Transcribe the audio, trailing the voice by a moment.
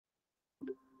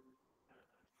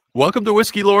Welcome to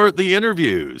Whiskey Lore, The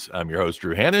Interviews. I'm your host,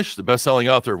 Drew Hanish, the best-selling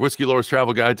author of Whiskey Lore's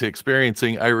Travel Guide to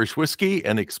Experiencing Irish Whiskey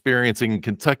and Experiencing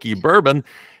Kentucky Bourbon.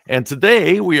 And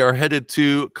today we are headed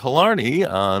to Killarney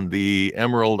on the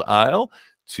Emerald Isle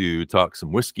to talk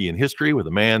some whiskey and history with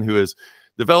a man who is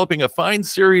developing a fine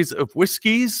series of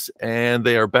whiskeys, and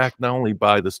they are backed not only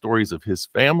by the stories of his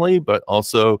family, but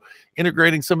also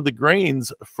integrating some of the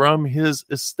grains from his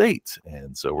estate.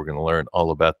 And so we're going to learn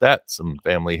all about that, some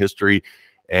family history,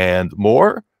 and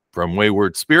more from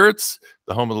Wayward Spirits,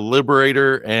 the home of the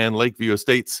Liberator and Lakeview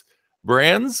Estates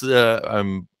brands.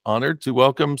 I'm honored to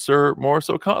welcome Sir Maurice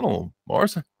O'Connell.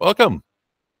 Maurice, welcome.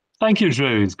 Thank you,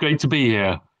 Drew. It's great to be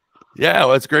here. Yeah,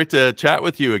 well, it's great to chat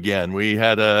with you again. We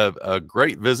had a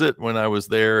great visit when I was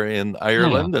there in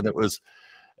Ireland, and it was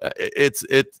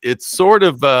it's sort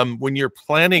of when you're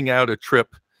planning out a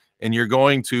trip and you're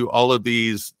going to all of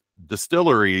these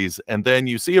distilleries, and then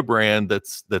you see a brand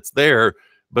that's there,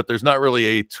 but there's not really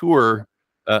a tour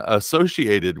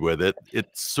associated with it. It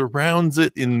surrounds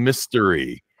it in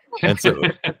mystery. And so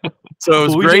it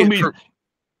was great.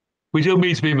 We don't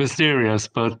mean to be mysterious,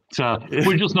 but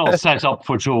we're just not set up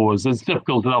for tours. It's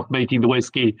difficult enough making the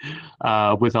whiskey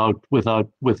without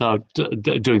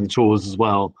doing the tours as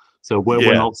well. So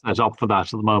we're not set up for that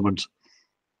at the moment.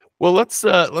 Well, let's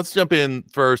jump in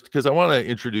first, because I want to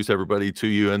introduce everybody to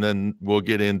you, and then we'll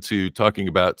get into talking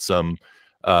about some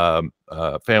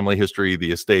family history,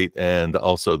 the estate, and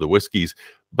also the whiskeys.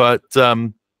 But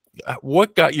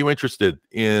what got you interested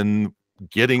in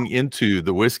getting into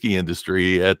the whiskey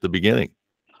industry at the beginning?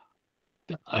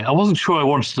 I wasn't sure I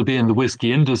wanted to be in the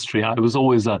whiskey industry. I was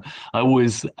always had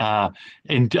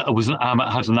an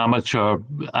amateur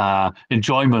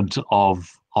enjoyment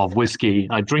of whiskey,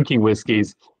 drinking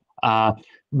whiskeys.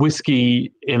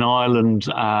 Whiskey in Ireland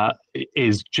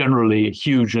is generally a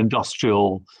huge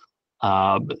industrial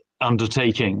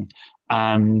undertaking,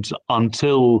 and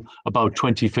until about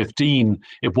 2015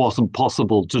 it wasn't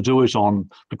possible to do it on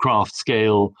the craft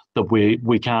scale that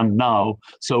we can now,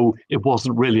 so it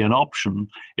wasn't really an option.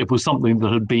 It was something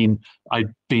that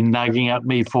I'd been nagging at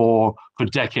me for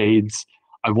decades.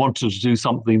 I wanted to do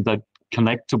something that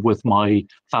connected with my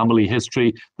family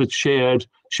history, that shared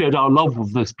our love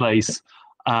of this place,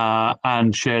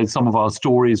 and shared some of our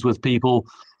stories with people.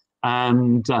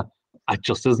 And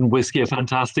just isn't whiskey a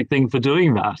fantastic thing for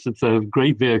doing that? It's a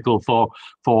great vehicle for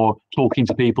talking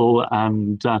to people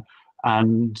and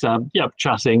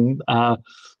chatting.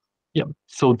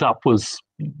 So that was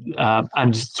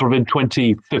and sort of in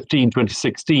 2015,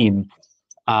 2016,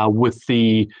 with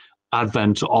the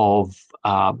advent of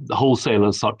the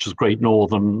wholesalers such as Great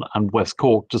Northern and West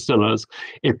Cork distillers,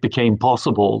 it became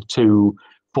possible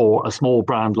for a small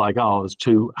brand like ours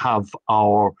to have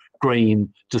our grain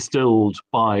distilled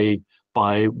by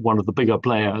one of the bigger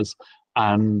players,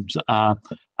 and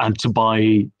to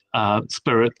buy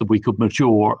spirit that we could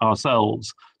mature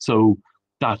ourselves. So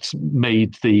that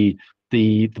made the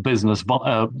business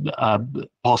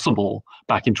possible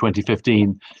back in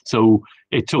 2015. So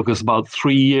it took us about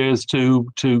 3 years to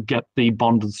get the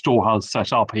bonded storehouse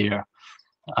set up here,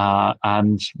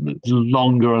 and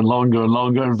longer and longer and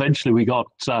longer. Eventually,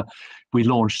 we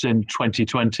launched in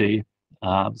 2020.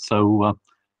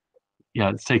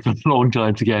 It's taken a long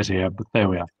time to get here, but there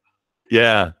we are.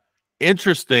 Yeah.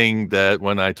 Interesting that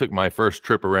when I took my first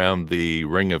trip around the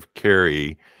Ring of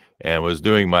Kerry and was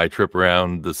doing my trip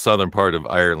around the southern part of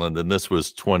Ireland, and this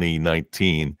was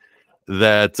 2019,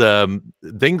 that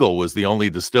Dingle was the only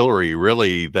distillery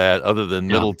really that, other than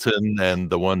Middleton and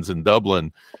the ones in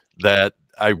Dublin, that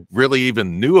I really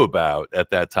even knew about at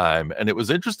that time. And it was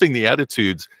interesting, the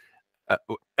attitudes.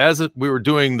 As we were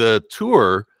doing the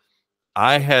tour,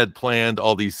 I had planned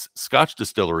all these Scotch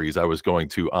distilleries I was going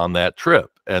to on that trip.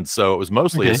 And so it was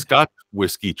mostly a Scotch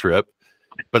whiskey trip.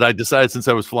 But I decided, since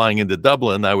I was flying into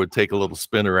Dublin, I would take a little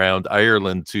spin around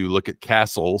Ireland to look at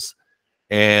castles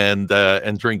and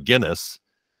drink Guinness.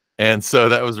 And so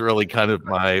that was really kind of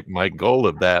my goal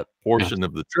of that portion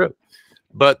of the trip.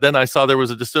 But then I saw there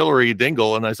was a distillery,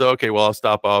 Dingle, and I said, okay, well, I'll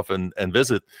stop off and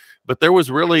visit. But there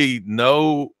was really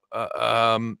no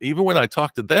even when I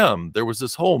talked to them, there was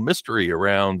this whole mystery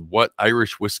around what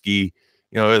Irish whiskey,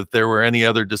 if there were any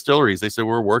other distilleries. They said,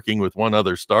 we're working with one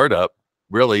other startup,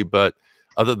 really, but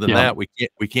other than that, we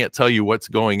can't tell you what's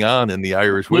going on in the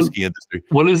Irish whiskey industry.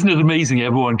 Well, isn't it amazing?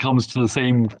 Everyone comes to the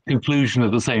same conclusion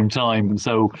at the same time. And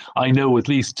so I know at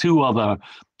least two other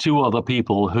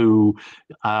people who,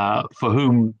 for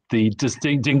whom the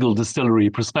Dingle Distillery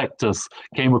prospectus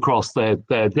came across their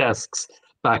desks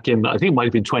back in, I think it might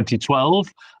have been 2012,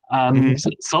 and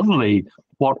suddenly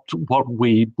what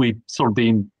we sort of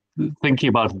been thinking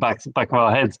about the back of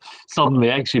our heads suddenly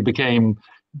actually became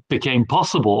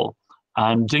possible,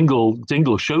 and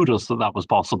Dingle showed us that was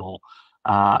possible.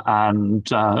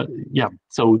 Yeah,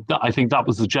 so I think that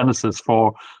was the genesis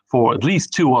for at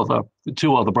least two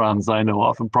other brands I know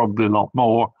of, and probably a lot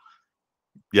more.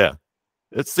 Yeah,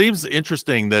 it seems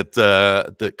interesting that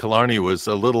that Killarney was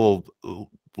a little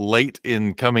late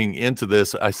in coming into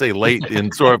this. I say late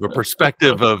in sort of a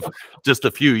perspective of just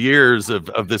a few years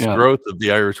of this growth of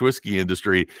the Irish whiskey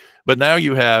industry. But now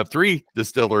you have 3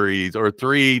 distilleries or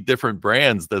 3 different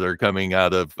brands that are coming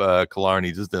out of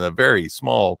Killarney just in a very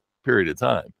small period of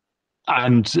time,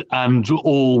 and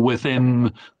all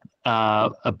within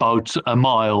about a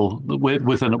mile,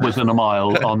 within a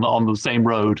mile on the same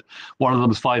road. One of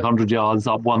them is 500 yards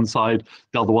up one side,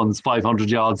 the other one's 500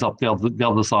 yards up the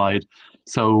other side.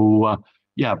 So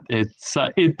yeah,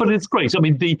 but it's great. I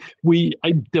mean,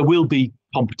 there will be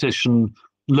competition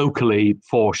locally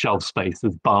for shelf space.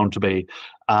 There's bound to be,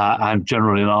 and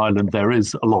generally in Ireland there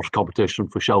is a lot of competition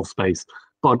for shelf space.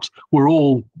 But we're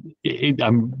all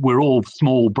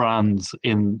small brands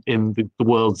in the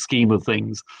world scheme of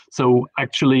things. So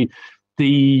actually,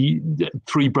 the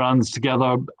 3 brands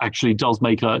together actually does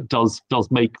make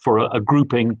for a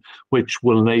grouping which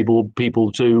will enable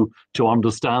people to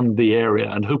understand the area,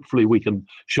 and hopefully we can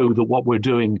show that what we're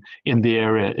doing in the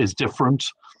area is different.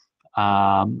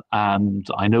 And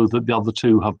I know that the other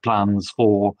 2 have plans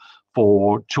for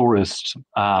tourist.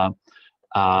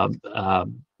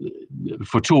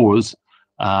 For tours,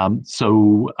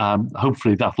 so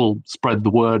hopefully that will spread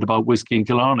the word about whiskey in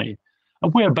Killarney.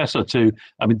 And we're better to,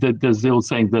 I mean, there's the old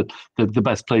saying that the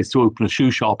best place to open a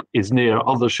shoe shop is near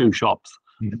other shoe shops.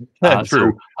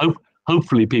 True. So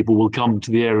hopefully people will come to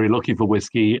the area looking for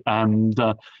whiskey, and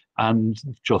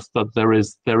just that there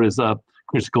is a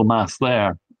critical mass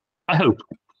there. I hope.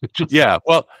 Yeah,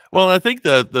 well, I think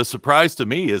the surprise to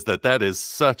me is that is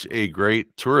such a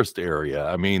great tourist area.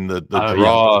 I mean, the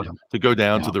draw to go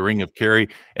down to the Ring of Kerry,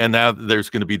 and now there's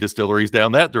going to be distilleries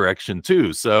down that direction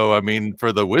too. So, I mean,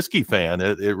 for the whiskey fan,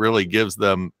 it really gives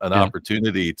them an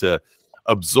opportunity to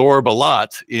absorb a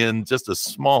lot in just a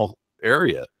small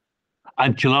area.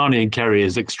 And Killarney and Kerry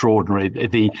is extraordinary.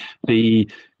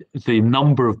 The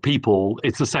number of people,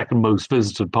 it's the second most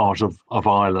visited part of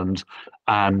Ireland,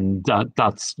 and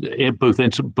that's both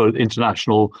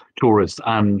international tourists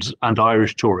and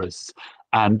Irish tourists.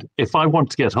 And if I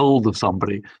want to get hold of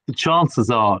somebody, the chances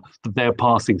are that they're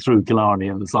passing through Killarney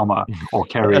in the summer or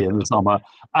Kerry in the summer.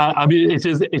 I mean, it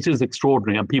is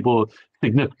extraordinary, and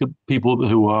significant people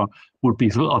who would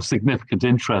be of significant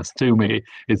interest to me.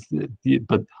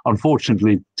 But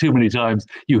unfortunately, too many times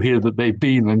you hear that they've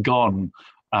been and gone.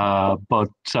 But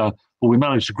we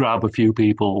managed to grab a few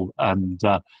people and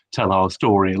tell our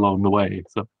story along the way.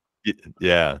 So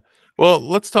yeah. Well,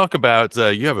 let's talk about,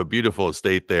 you have a beautiful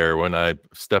estate there. When I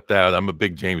stepped out, I'm a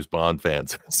big James Bond fan.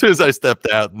 So as soon as I stepped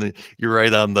out, and you're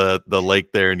right on the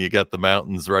lake there, and you got the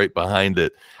mountains right behind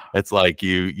it, it's like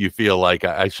you feel like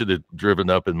I should have driven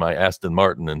up in my Aston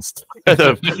Martin instead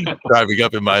of driving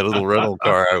up in my little rental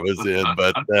car I was in.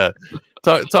 But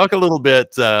talk a little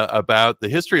bit about the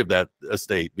history of that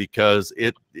estate, because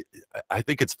I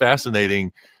think it's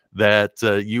fascinating that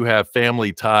you have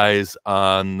family ties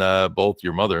on both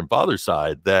your mother and father's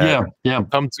side that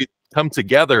come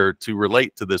together to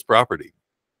relate to this property.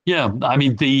 Yeah, I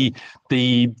mean the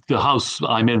house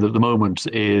I'm in at the moment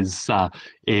is from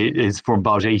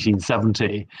about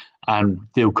 1870, and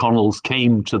the O'Connells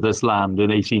came to this land in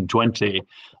 1820,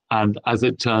 and as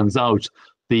it turns out,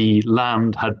 the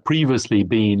land had previously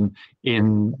been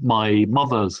in my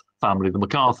mother's family, the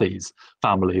McCarthy's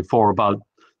family, for about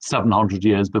 700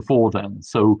 years before then.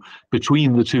 So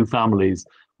between the 2 families,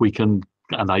 we can,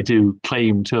 and I do,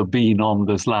 claim to have been on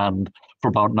this land for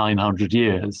about 900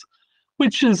 years,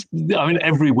 which is, I mean,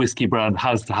 every whiskey brand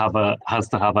has to have a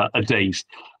date,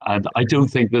 and I don't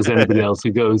think there's anybody else who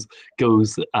goes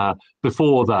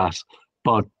before that.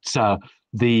 But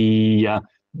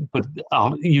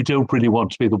you don't really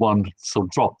want to be the one to sort of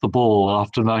drop the ball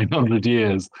after 900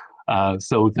 years.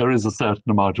 So there is a certain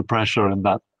amount of pressure in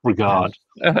that regard.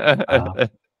 Yeah,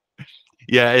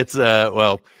 it's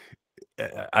well,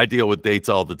 I deal with dates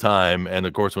all the time, and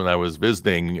of course, when I was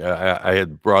visiting, I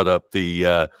had brought up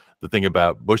the thing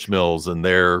about Bushmills and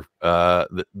their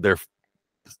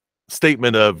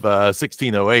statement of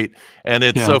 1608, and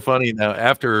it's so funny now,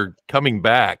 after coming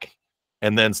back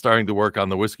and then starting to work on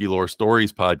the Whiskey Lore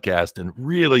Stories podcast and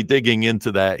really digging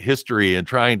into that history and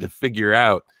trying to figure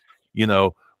out,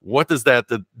 what does that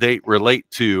date relate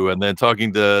to? And then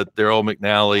talking to Daryl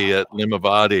McNally at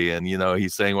Limavady, and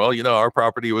he's saying, well, our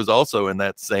property was also in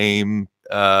that same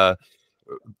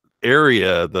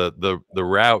area, the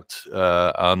route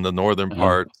on the northern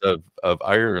part of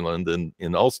Ireland and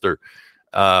in Ulster,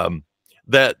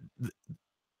 that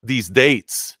these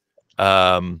dates,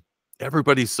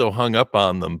 everybody's so hung up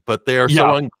on them, but they are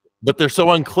they're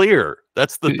so unclear.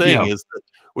 That's the thing, is that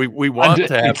we want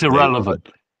to have it's irrelevant.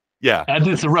 Yeah, and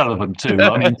it's irrelevant too.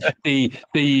 I mean,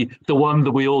 the one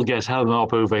that we all get hung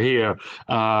up over here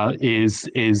is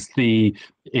the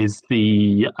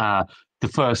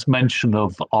first mention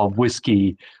of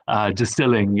whiskey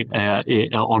distilling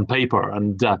on paper,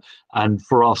 and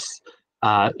for us,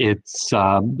 it's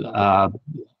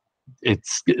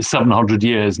 700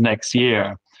 years next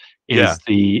year is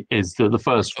the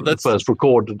first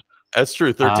recorded. That's true.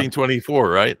 1324,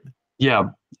 right? Yeah.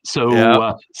 So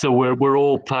we're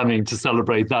all planning to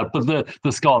celebrate that, but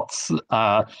the Scots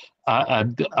are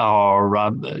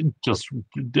just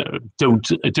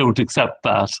don't accept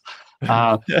that.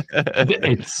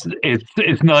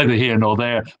 It's neither here nor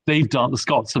there. The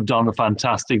Scots have done a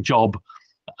fantastic job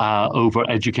over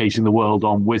educating the world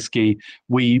on whiskey.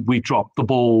 We dropped the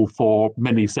ball for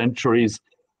many centuries.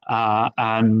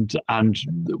 And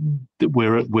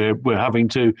we're having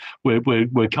to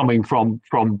we're coming from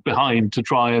behind to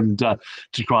try and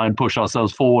push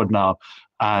ourselves forward now.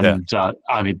 And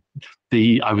I mean,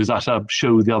 I was at a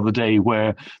show the other day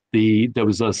where there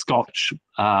was a Scotch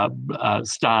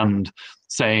stand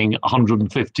saying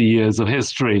 150 years of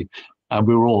history. And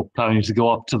we were all planning to go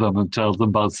up to them and tell them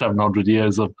about 700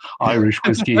 years of Irish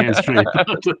whiskey history.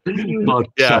 but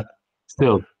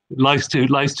still, life's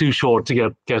too short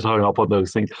to get hung up on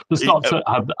those things. The Scots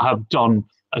have done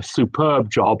a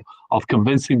superb job of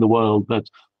convincing the world that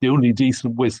the only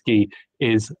decent whiskey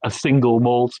is a single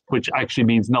malt, which actually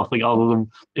means nothing other than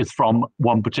it's from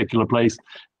one particular place,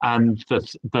 and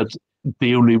that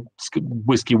the only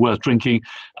whiskey worth drinking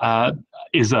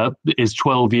is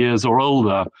 12 years or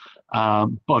older.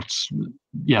 But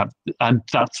yeah, and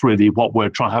that's really what we're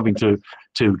having to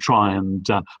try and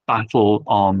battle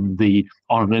on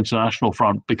an international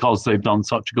front, because they've done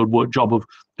such a good job of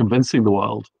convincing the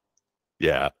world.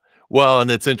 Yeah. Well,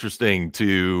 and it's interesting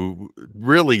to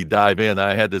really dive in.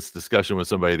 I had this discussion with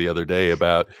somebody the other day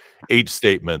about age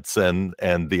statements and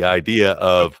the idea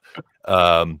of,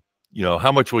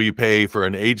 how much will you pay for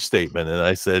an age statement? And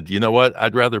I said, you know what?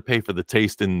 I'd rather pay for the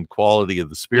taste and quality of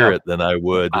the spirit than I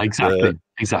would the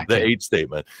age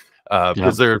statement.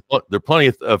 Because there are plenty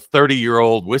of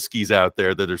 30-year-old whiskeys out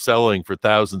there that are selling for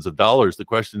thousands of dollars. The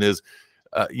question is,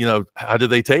 how do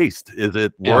they taste? Is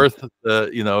it worth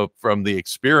from the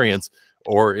experience,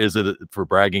 or is it for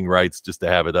bragging rights just to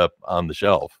have it up on the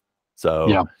shelf?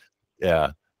 So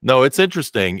no, it's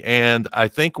interesting. And I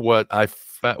think when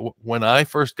I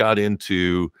first got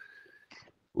into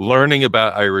learning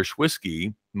about Irish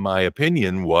whiskey, my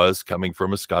opinion was coming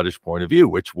from a Scottish point of view,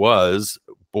 which was,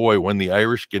 boy, when the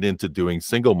Irish get into doing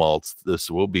single malts,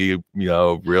 this will be,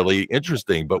 really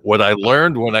interesting. But what I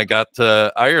learned when I got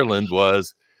to Ireland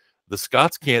was the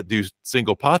Scots can't do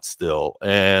single pot still.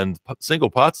 And single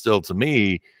pot still, to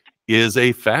me, is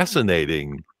a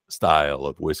fascinating style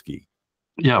of whiskey.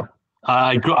 Yeah.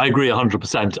 I agree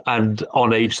 100%. And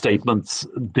on age statements,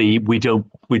 we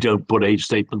don't put age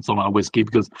statements on our whiskey,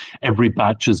 because every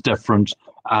batch is different,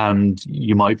 and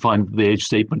you might find the age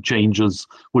statement changes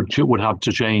would have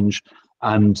to change.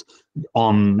 And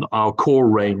on our core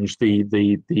range, the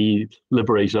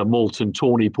Liberator, Malt and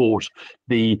Tawny Port,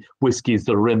 the whiskies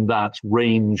that are in that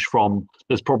range from,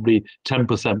 there's probably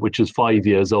 10% which is 5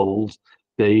 years old.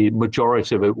 The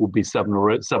majority of it would be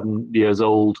 7 years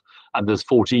old, and there's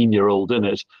 14-year-old in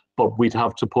it. But we'd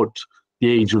have to put the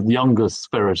age of the youngest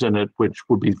spirit in it, which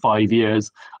would be 5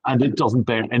 years, and it doesn't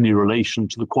bear any relation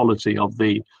to the quality of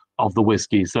the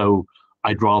whiskey. So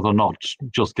I'd rather not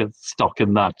just get stuck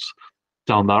in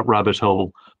down that rabbit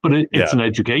hole. But it's an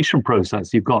education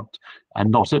process. You've got,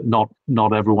 and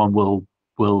not everyone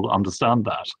will understand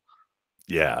that.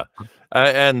 Yeah.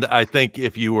 And I think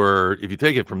if you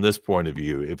take it from this point of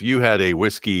view, if you had a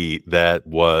whiskey that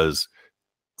was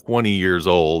 20 years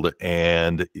old,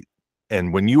 and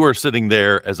when you were sitting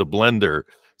there as a blender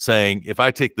saying, if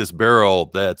I take this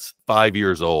barrel that's 5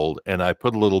 years old and I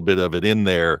put a little bit of it in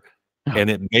there and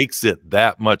it makes it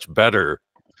that much better,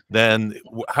 then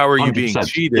how are you being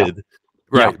cheated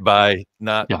by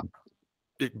not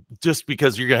just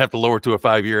because you're going to have to lower to a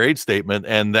 5-year age statement,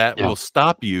 and that will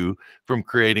stop you from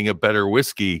creating a better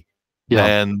whiskey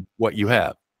than what you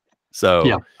have.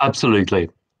 So absolutely.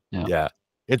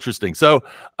 Interesting. So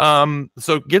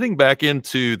so getting back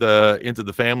into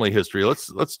the family history,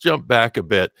 let's jump back a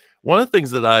bit. One of the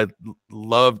things that I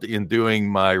loved in doing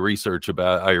my research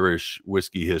about Irish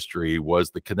whiskey history was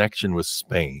the connection with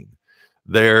Spain.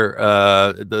 there,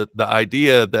 the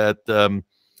idea that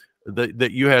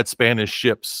that you had Spanish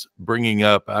ships bringing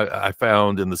up, I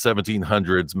found in the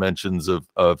 1700s mentions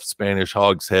of Spanish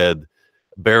hogshead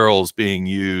barrels being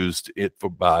used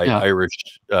by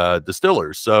Irish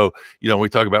distillers. So, we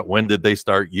talk about when did they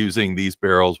start using these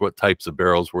barrels, what types of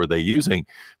barrels were they using,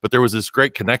 but there was this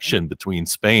great connection between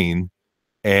Spain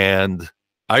and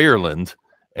Ireland.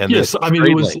 And yes, I mean,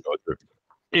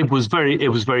 it was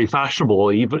very fashionable,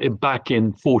 even back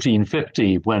in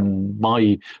 1450, when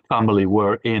my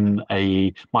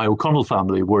O'Connell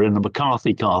family were in a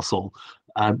McCarthy castle,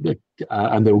 and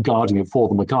they were guarding it for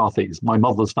the McCarthys, my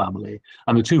mother's family,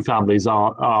 and the two families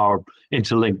are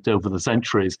interlinked over the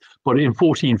centuries. But in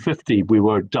 1450, we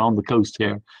were down the coast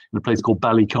here in a place called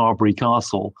Ballycarbery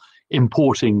Castle,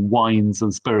 importing wines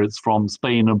and spirits from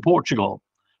Spain and Portugal,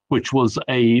 which was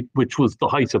the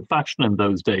height of fashion in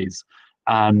those days.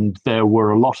 And there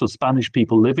were a lot of Spanish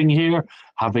people living here,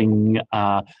 having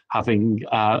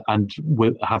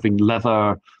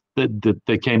leather.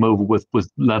 They came over with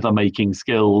leather making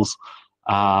skills,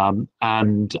 and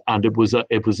it was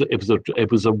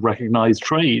a recognized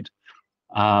trade.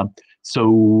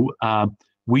 So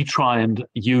we try and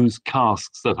use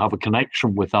casks that have a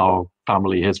connection with our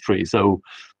family history. So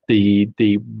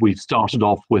we've started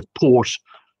off with port.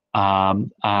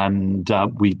 And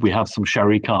we have some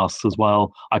sherry casks as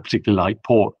well. I particularly like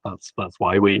port. That's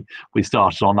why we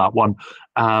started on that one.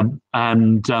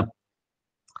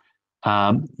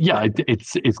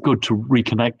 It's good to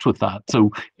reconnect with that.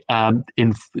 So in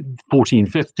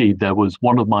 1450, there was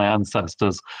one of my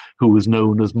ancestors who was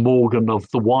known as Morgan of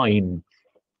the Wine,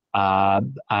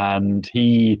 and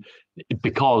he and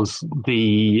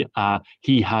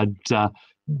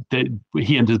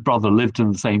his brother lived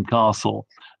in the same castle.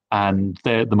 And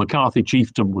the McCarthy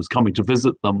chieftain was coming to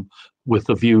visit them with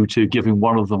a view to giving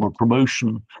one of them a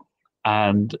promotion,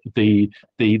 and they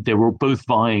were both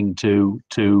vying to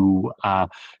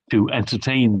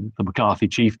entertain the McCarthy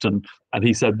chieftain. And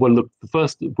he said, "Well, look,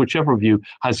 whichever of you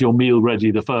has your meal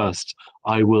ready the first,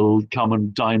 I will come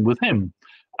and dine with him."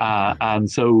 And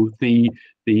so the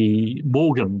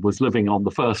Morgan was living on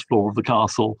the first floor of the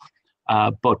castle,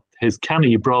 but his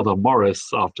canny brother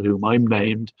Maurice, after whom I'm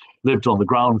named, lived on the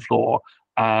ground floor,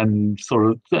 and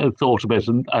sort of thought of it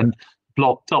and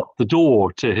blocked up the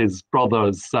door to his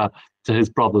brother's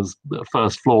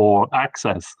first floor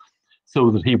access,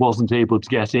 so that he wasn't able to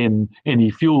get in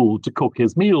any fuel to cook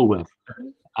his meal with.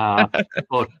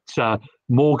 But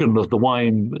Morgan of the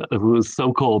Wine was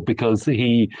so called because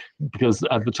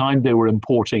at the time they were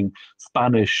importing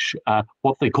Spanish,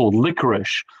 what they called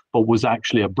licorice, but was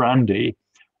actually a brandy,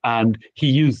 and he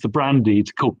used the brandy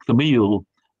to cook the meal,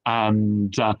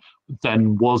 and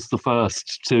then was the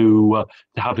first to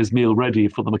have his meal ready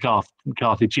for the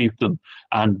McCarthy chieftain,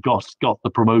 and got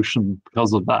the promotion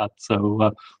because of that.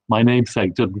 So my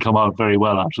namesake didn't come out very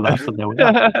well after that, but there we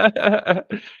are.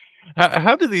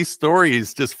 How do these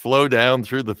stories just flow down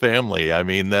through the family? I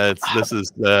mean,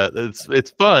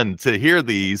 it's fun to hear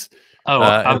these. Oh,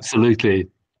 absolutely.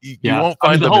 You won't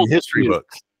find them in history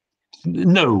books.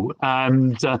 No,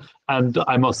 and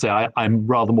I must say I'm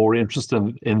rather more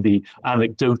interested in the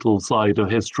anecdotal side of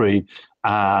history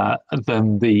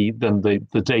than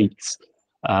the dates.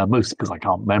 Mostly because I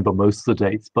can't remember most of the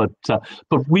dates, but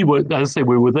we were, as I say,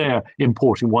 we were there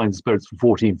importing wine and spirits from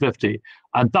 1450,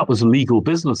 and that was a legal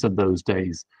business in those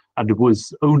days. And it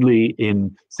was only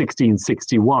in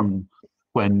 1661,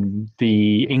 when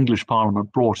the English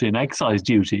Parliament brought in excise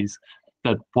duties,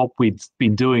 that what we'd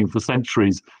been doing for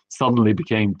centuries suddenly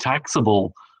became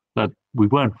taxable. That we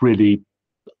weren't really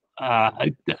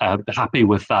happy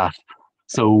with that.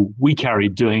 So we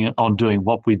carried doing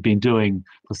what we'd been doing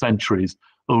for centuries,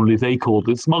 only they called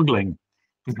it smuggling.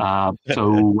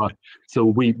 So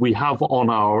we have on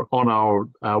our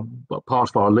part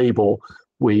of our label,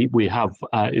 we have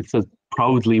it says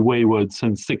proudly wayward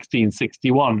since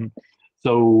 1661.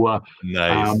 So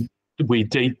nice. We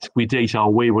date our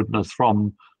waywardness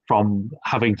from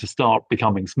having to start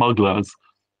becoming smugglers.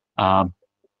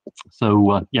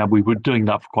 We were doing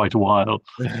that for quite a while.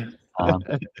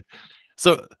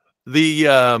 So the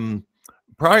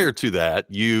prior to that,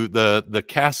 the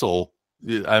castle,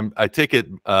 I take it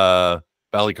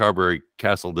Ballycarbery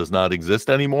Castle does not exist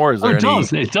anymore. Is there It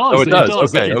does. It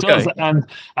does. Okay. Does. And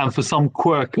for some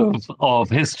quirk of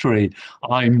history,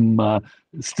 I'm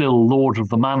still Lord of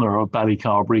the Manor of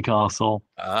Ballycarbery Castle.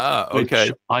 Okay.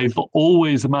 Which I've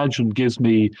always imagined gives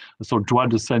me a sort of droit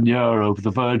de seigneur over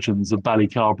the virgins of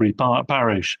Ballycarbery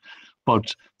parish.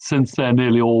 But since they're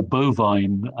nearly all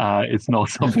bovine, it's not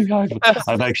something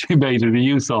I've actually made any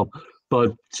use of.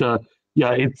 But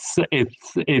it's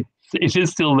it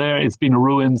is still there. It's been a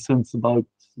ruin since about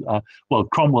well,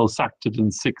 Cromwell sacked it in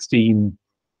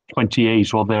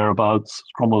 1628 or thereabouts.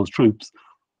 Cromwell's troops,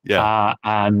 Yeah.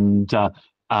 and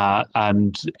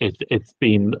it's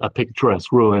been a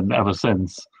picturesque ruin ever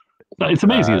since. It's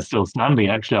amazing it's still standing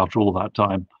actually after all that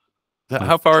time.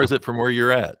 How far is it from where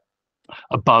you're at?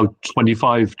 About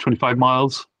 25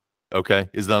 miles. Okay.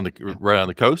 Is it on the right on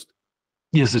the coast?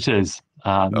 Yes, it is.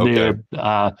 Okay. Near,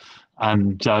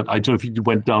 and I don't know if you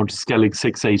went down to Skellig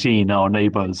 618, our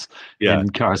neighbours Yeah. in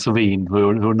Carsavine,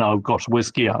 who now got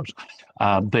whiskey out.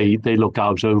 They look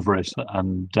out over it,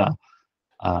 and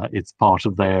it's part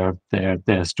of their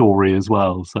story as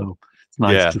well. So it's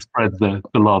nice to spread the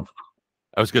love.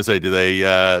 I was going to say, do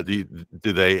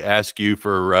they ask you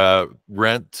for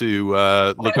rent to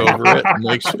look over it and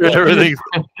make sure everything's?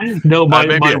 No,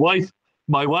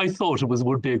 my wife thought it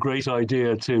would be a great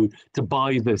idea to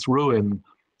buy this ruin,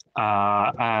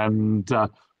 but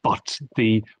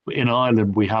in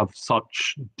Ireland we have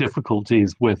such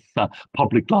difficulties with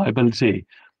public liability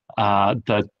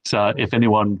that if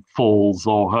anyone falls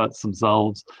or hurts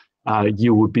themselves,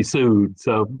 you would be sued.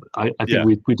 So I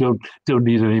think we don't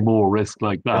need any more risk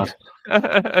like that.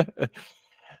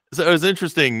 So it was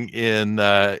interesting.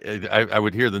 I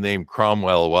would hear the name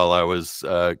Cromwell while I was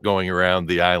going around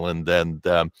the island, and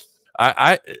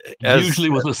usually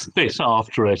with a spit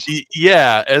after it.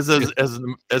 Yeah, as an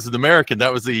American,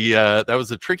 that was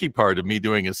the tricky part of me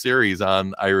doing a series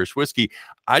on Irish whiskey.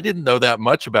 I didn't know that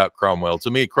much about Cromwell. To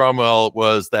me, Cromwell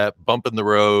was that bump in the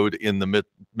road in the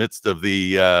midst of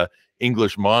the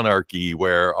English monarchy,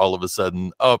 where all of a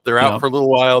sudden, they're out for a little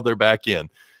while, they're back in.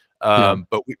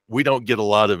 But we don't get a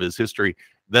lot of his history.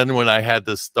 Then when I had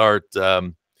to start,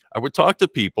 I would talk to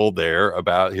people there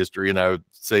about history, and I would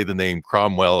say the name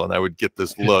Cromwell, and I would get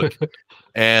this look.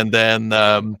 And then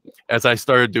as I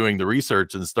started doing the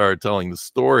research and started telling the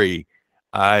story,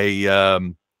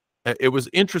 it was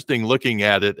interesting looking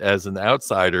at it as an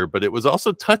outsider, but it was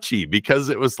also touchy because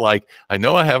it was like, I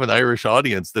know I have an Irish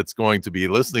audience that's going to be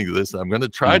listening to this, and I'm going to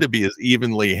try to be as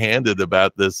evenly handed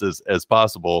about this as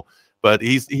possible. But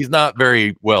he's not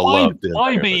very well loved.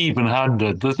 Why be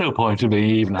even-handed? There's no point in being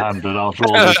even-handed after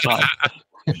all this time.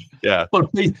 Yeah.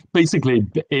 But basically,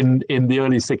 in the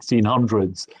early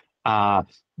 1600s, a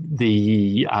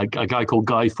guy called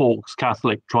Guy Fawkes,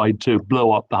 Catholic, tried to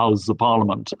blow up the Houses of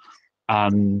Parliament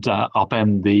and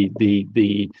upend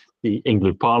the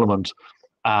English Parliament,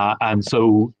 and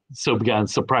so began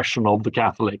suppression of the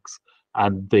Catholics,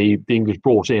 and the English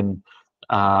brought in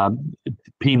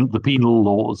the penal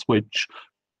laws, which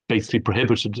basically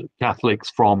prohibited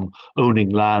Catholics from owning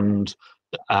land,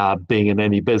 being in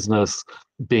any business,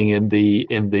 being in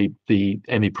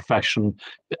any profession,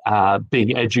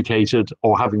 being educated,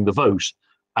 or having the vote.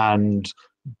 And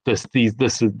these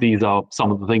are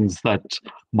some of the things that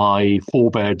my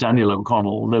forebear Daniel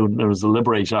O'Connell, known as the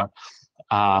Liberator,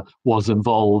 was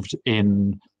involved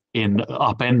in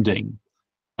upending.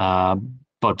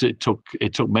 But it took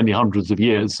many hundreds of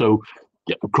years. So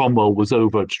Cromwell was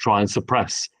over to try and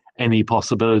suppress any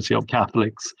possibility of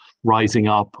Catholics rising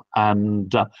up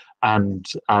and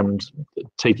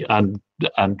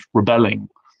rebelling.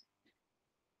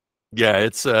 Yeah,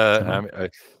 it's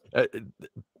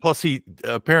plus he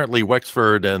apparently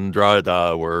Wexford and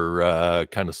Drogheda were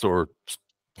kind of sore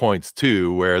points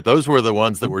too, where those were the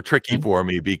ones that were tricky for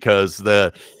me because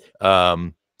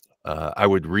I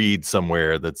would read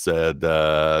somewhere that said,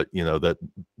 that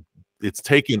it's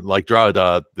taken, like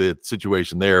Drogheda, the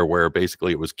situation there where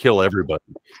basically it was kill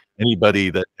anybody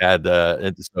that had,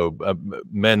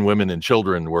 men, women, and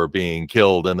children were being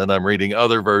killed. And then I'm reading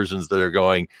other versions that are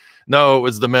going, no, it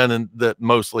was the men that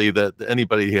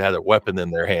anybody who had a weapon in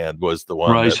their hand was the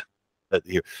one. Right.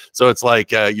 So it's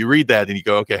like you read that and you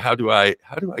go, okay, how do I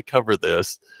cover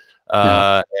this?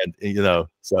 But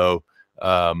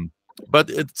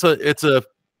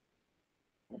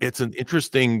it's an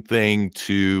interesting thing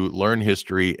to learn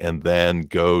history and then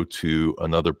go to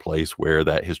another place where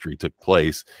that history took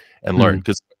place and learn.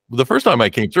 Because the first time I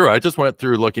came through, I just went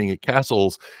through looking at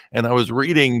castles, and I was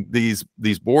reading these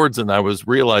boards, and I was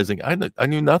realizing I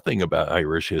knew nothing about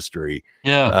Irish history.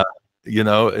 Yeah.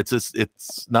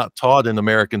 It's not taught in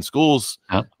American schools,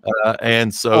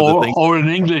 and so or in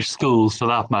English schools for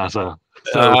that matter.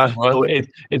 So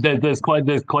there's quite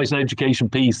an education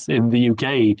piece in the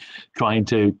UK trying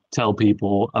to tell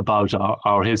people about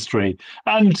our history,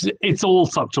 and it's all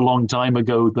such a long time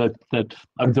ago that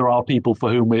there are people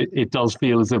for whom it does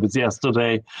feel as if it's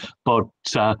yesterday, but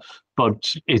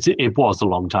it was a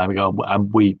long time ago,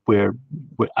 and we're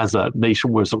as a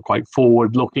nation we're sort of quite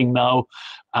forward looking now,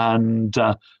 and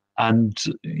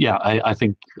I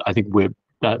think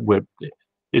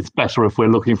it's better if we're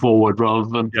looking forward rather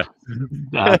than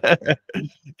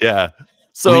yeah.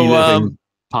 So reliving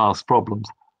past problems.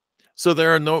 So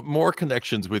there are no more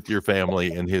connections with your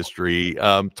family in history.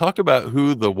 Talk about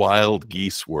who the wild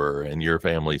geese were and your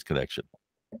family's connection.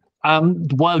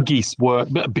 The wild geese were,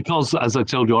 because, as I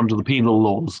told you, under the penal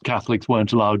laws, Catholics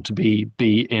weren't allowed to be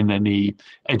in any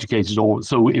educated order.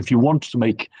 So if you wanted to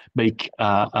make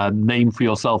a name for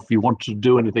yourself, if you wanted to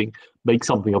do anything, make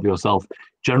something of yourself,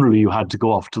 generally you had to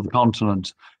go off to the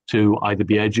continent to either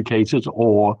be educated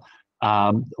or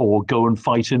go and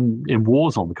fight in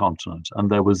wars on the continent.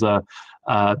 And there was a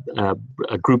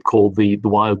group called the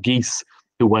Wild Geese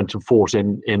who went and fought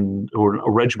in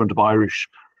a regiment of Irish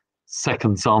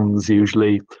second sons,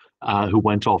 usually, who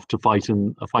went off to fight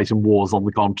in wars on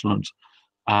the continent.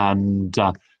 And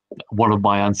one of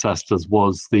my ancestors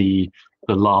was the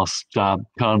last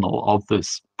colonel of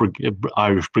this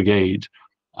Irish brigade,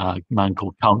 a man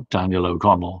called Count Daniel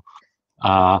O'Connell.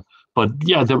 But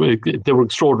yeah, they were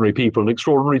extraordinary people in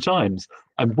extraordinary times.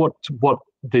 And what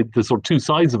the sort of two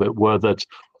sides of it were that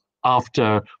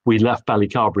after we left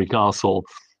Ballycarbery Castle,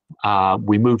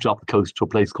 we moved up the coast to a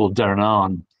place called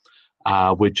Derrynane,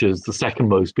 which is the second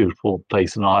most beautiful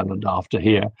place in Ireland after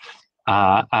here.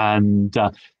 And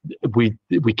we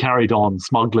carried on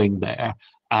smuggling there,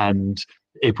 and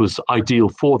it was ideal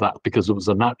for that because it was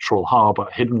a natural harbour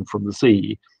hidden from the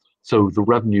sea. So the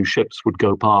revenue ships would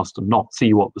go past and not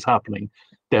see what was happening.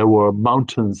 There were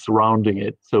mountains surrounding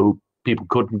it, so people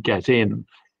couldn't get in.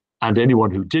 And anyone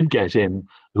who did get in,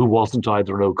 who wasn't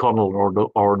either an O'Connell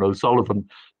or an O'Sullivan,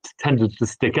 tended to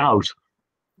stick out.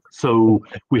 So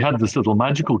we had this little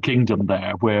magical kingdom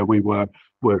there where we were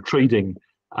trading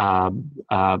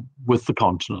with the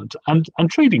continent and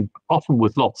trading often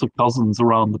with lots of cousins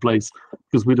around the place,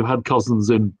 because we'd have had cousins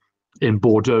in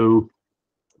Bordeaux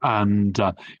and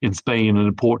in Spain and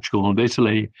in Portugal and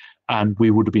Italy, and we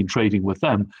would have been trading with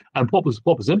them. And what was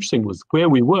interesting was where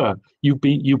we were. You've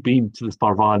been to this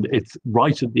part of Ireland. It's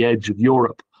right at the edge of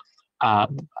Europe,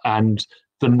 and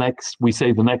the next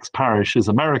parish is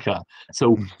America.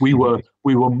 So we were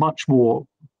much more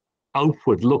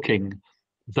outward looking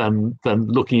than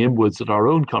looking inwards at our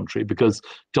own country, because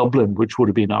Dublin, which would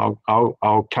have been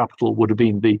our capital, would have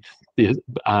been the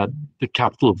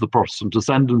capital of the Protestant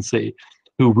ascendancy,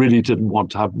 who really didn't want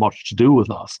to have much to do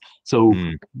with us. So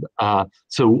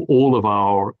so all of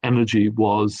our energy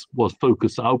was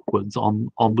focused outwards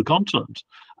on the continent.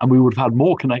 And we would have had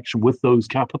more connection with those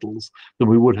capitals than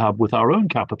we would have with our own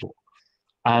capital.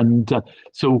 And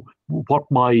so one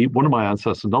of my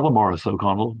ancestors, another Maurice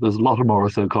O'Connell, there's a lot of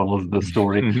Maurice O'Connell in this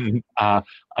story, a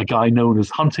guy known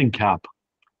as Hunting Cap,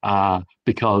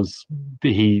 because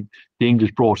the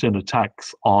English brought in a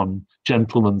tax on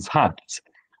gentlemen's hats.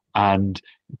 And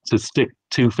to stick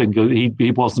two fingers,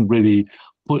 he wasn't really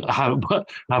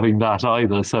having that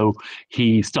either. So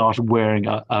he started wearing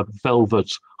a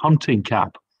velvet hunting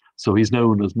cap. So he's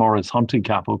known as Maurice Hunting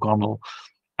Cap O'Connell.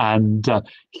 And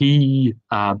he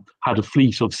had a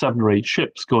fleet of 7 or 8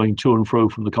 ships going to and fro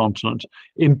from the continent,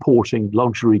 importing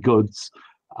luxury goods.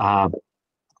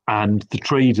 And the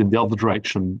trade in the other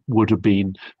direction would have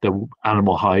been the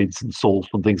animal hides and salt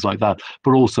and things like that,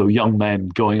 but also young men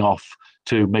going off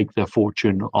to make their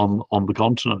fortune on the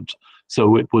continent.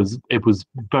 So it was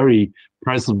very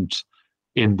present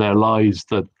in their lives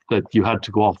that you had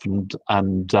to go off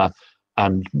and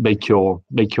make your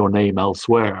name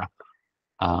elsewhere.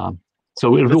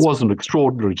 So it was an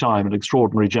extraordinary time, an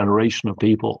extraordinary generation of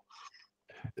people.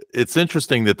 It's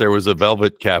interesting that there was a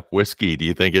velvet cap whiskey. Do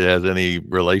you think it has any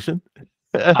relation?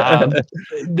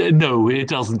 No, it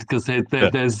doesn't, because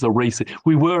there's a race.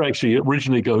 We were actually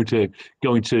originally going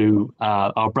to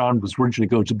our brand was originally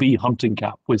going to be Hunting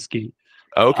Cap whiskey.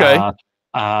 Okay.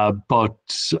 But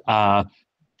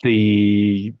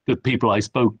the people I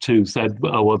spoke to said,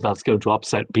 "Oh, well, that's going to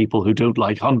upset people who don't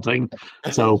like hunting."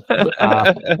 So,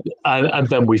 and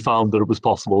then we found that it was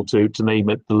possible to name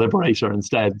it the Liberator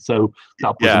instead. So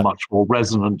that was a much more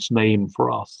resonant name for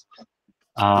us.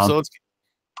 So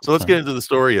let's get into the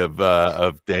story of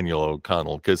Daniel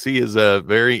O'Connell, because he is a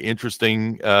very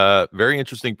interesting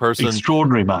person,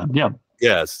 extraordinary man. Yeah.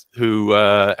 Yes, who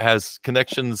has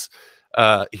connections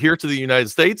here to the United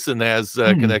States and has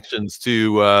connections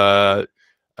to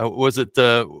was it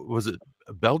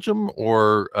Belgium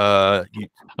or oh,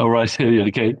 right.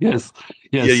 Okay. Yes.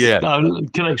 Yeah.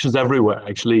 Connections everywhere,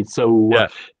 actually. So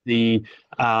the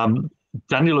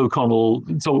Daniel O'Connell,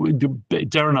 so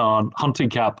Derrynane, Hunting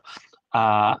Cap,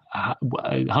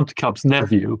 Hunting Cap's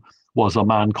nephew was a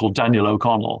man called Daniel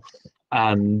O'Connell,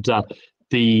 and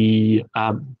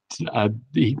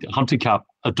Huntingcap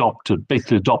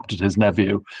basically adopted his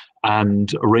nephew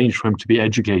and arranged for him to be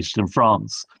educated in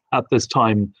France. At this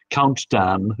time, Count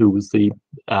Dan, who was the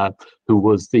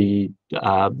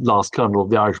last colonel of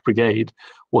the Irish Brigade,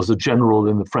 was a general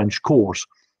in the French court,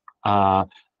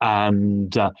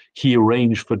 and he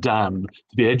arranged for Dan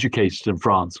to be educated in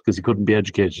France because he couldn't be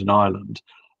educated in Ireland.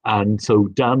 And so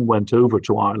Dan went over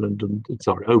to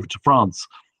over to France,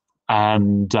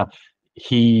 and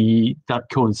that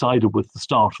coincided with the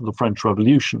start of the French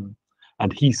Revolution,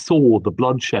 and he saw the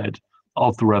bloodshed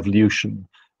of the revolution,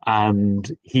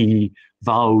 and he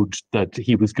vowed that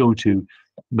he was going to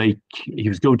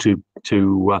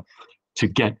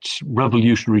get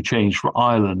revolutionary change for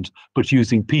Ireland, but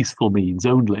using peaceful means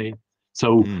only.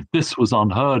 So this was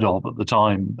unheard of at the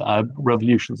time.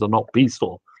 Revolutions are not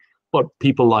peaceful, but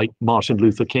people like Martin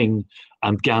Luther King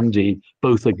and Gandhi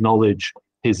both acknowledge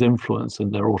his influence in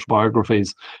their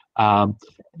autobiographies.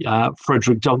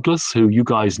 Frederick Douglass, who you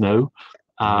guys know,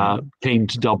 came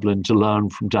to Dublin to learn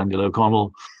from Daniel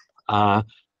O'Connell.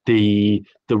 The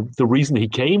reason he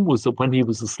came was that when he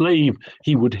was a slave,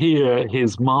 he would hear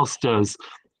his masters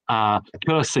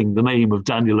cursing the name of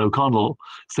Daniel O'Connell.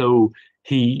 So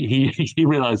he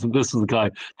realized that this was the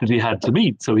guy that he had to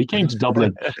meet. So he came to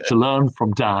Dublin to learn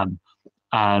from Dan,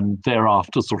 and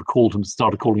thereafter started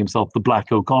calling himself the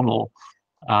Black O'Connell,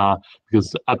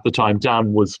 because at the time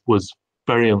Dan was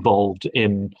very involved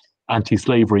in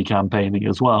anti-slavery campaigning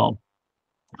as well.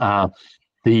 And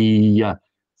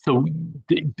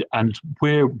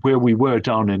where we were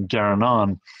down in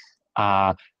Derrynane,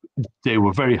 they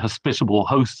were very hospitable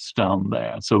hosts down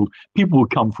there. So people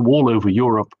would come from all over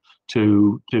Europe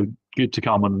to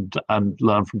come and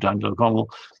learn from Daniel O'Connell.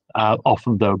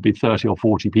 Often there would be 30 or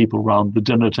 40 people around the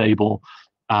dinner table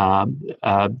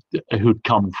who'd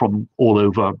come from all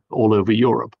over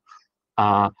Europe,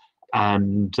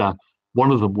 and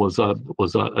one of them was a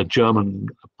German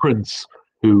prince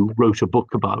who wrote a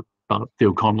book about the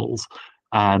O'Connells,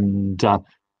 and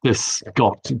this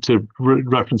got to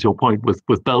reference your point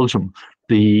with Belgium.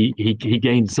 He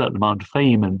gained a certain amount of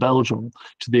fame in Belgium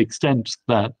to the extent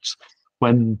that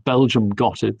when Belgium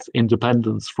got its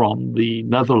independence from the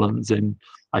Netherlands in,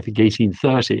 I think,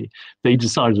 1830, they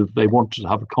decided they wanted to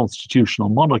have a constitutional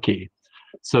monarchy.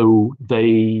 So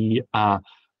they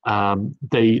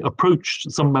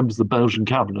approached, some members of the Belgian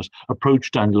cabinet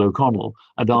approached Daniel O'Connell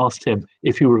and asked him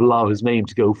if he would allow his name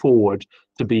to go forward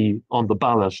to be on the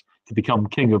ballot to become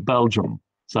King of Belgium.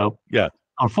 So yeah,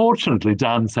 unfortunately,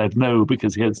 Dan said no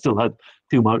because he still had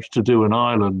too much to do in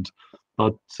Ireland.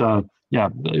 But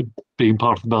being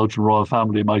part of the Belgian royal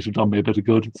family might have done me a bit of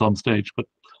good at some stage. But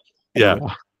yeah.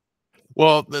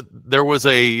 Well, there was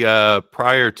a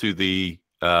prior to the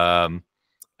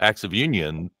Acts of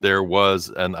Union, there was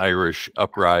an Irish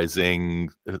uprising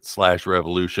 /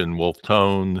 revolution, Wolfe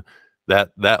Tone,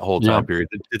 that whole time period.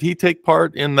 Did he take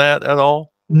part in that at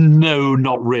all? No,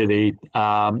 not really.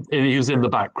 He was in the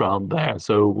background there,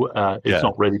 so it's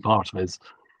not really part of his.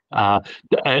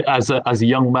 As a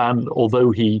young man,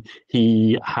 although he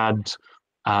had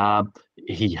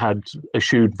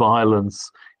eschewed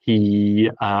violence,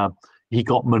 he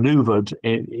got maneuvered.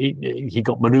 He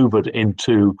got maneuvered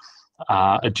into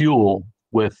a duel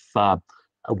with a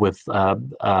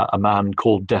man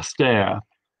called Destaire,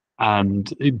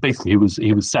 and basically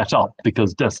he was set up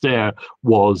because Destaire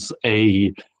was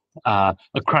a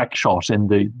crack shot in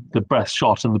the breast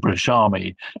shot in the British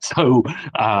Army. So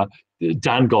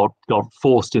Dan got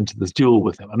forced into this duel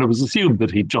with him, and it was assumed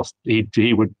that he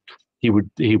would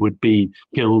be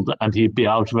killed and he'd be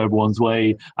out of everyone's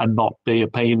way and not be a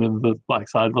pain in the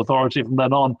backside of authority from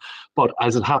then on. But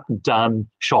as it happened, Dan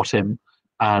shot him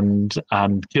and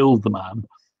killed the man,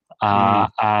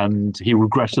 and he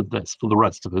regretted this for the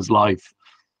rest of his life.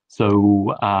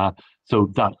 So that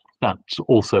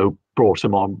also brought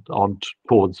him on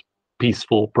towards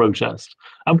peaceful protest.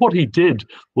 And what he did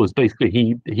was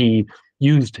basically he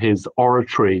used his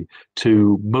oratory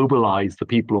to mobilize the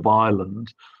people of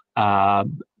Ireland,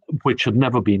 which had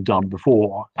never been done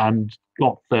before, and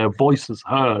got their voices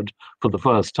heard for the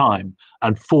first time,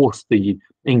 and forced the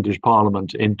English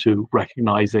Parliament into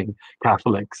recognizing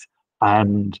Catholics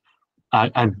and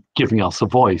giving us a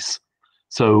voice.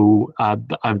 So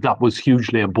and that was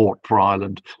hugely important for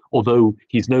Ireland, although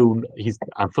and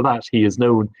for that he is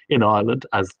known in Ireland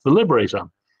as the Liberator.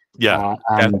 Yeah,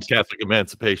 and Catholic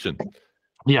emancipation.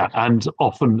 Yeah, and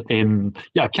often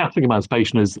Catholic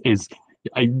emancipation is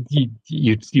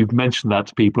you've mentioned that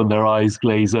to people and their eyes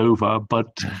glaze over,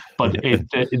 but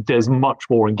there's much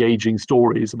more engaging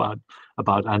stories about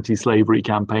anti-slavery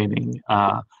campaigning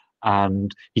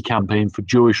and he campaigned for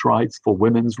Jewish rights, for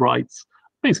women's rights.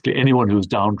 Basically, anyone who was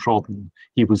downtrodden,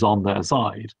 he was on their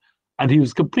side, and he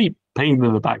was a complete pain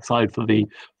in the backside for the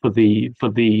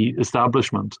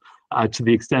establishment, to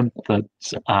the extent that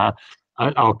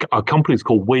our company is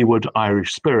called Wayward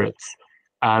Irish Spirits,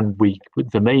 and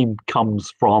the name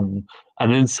comes from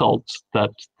an insult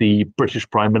that the British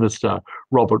Prime Minister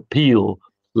Robert Peel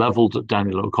leveled at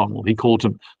Daniel O'Connell. He called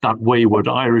him that wayward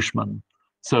Irishman.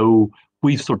 So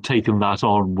we've sort of taken that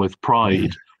on with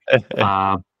pride.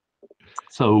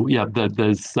 So yeah,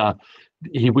 there's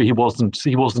he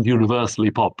wasn't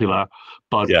universally popular,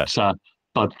 but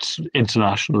but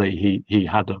internationally he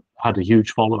had a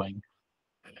huge following.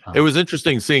 It was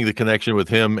interesting seeing the connection with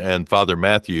him and Father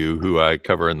Matthew, who I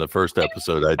cover in the first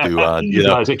episode I do on.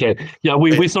 Right, okay, yeah,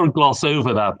 we sort of gloss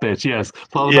over that bit. Yes,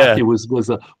 Father Matthew was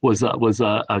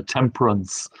a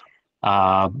temperance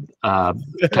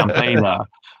campaigner,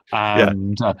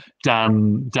 and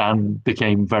Dan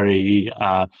became very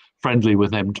friendly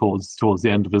with him towards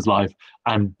the end of his life,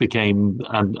 and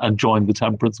joined the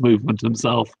temperance movement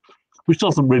himself, which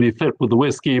doesn't really fit with the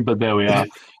whiskey, but there we are.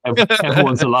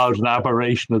 Everyone's allowed an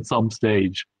aberration at some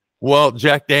stage. Well,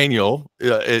 Jack Daniel,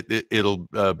 it'll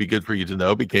be good for you to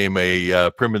know, became a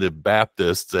primitive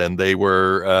Baptist, and they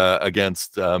were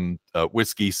against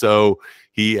whiskey. So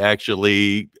he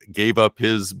actually gave up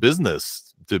his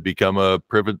business to become a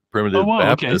primitive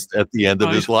Baptist at the end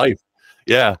of his life.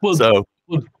 Yeah. Well,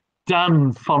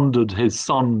 Dan funded his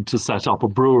son to set up a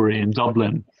brewery in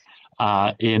Dublin,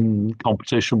 in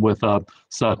competition with a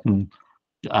certain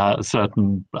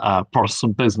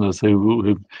Protestant business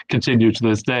who continue to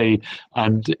this day,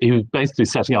 and he was basically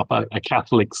setting up a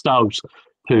Catholic stout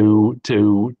to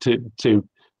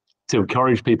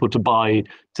encourage people to buy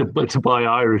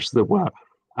Irish that were.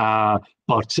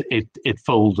 But it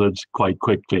folded quite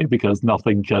quickly, because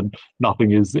nothing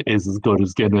is as good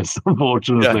as Guinness,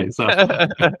 unfortunately. Yeah.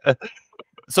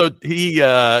 So he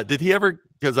did he ever?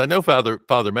 Because I know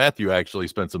Father Matthew actually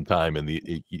spent some time in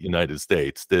the United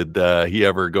States. Did he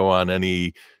ever go on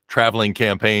any traveling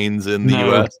campaigns in the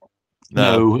U.S.?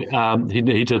 No, he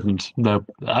didn't. No,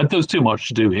 there's too much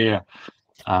to do here.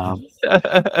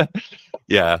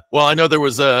 Yeah. Well, I know there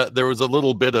was a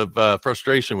little bit of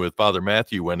frustration with Father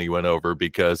Matthew when he went over,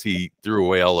 because he threw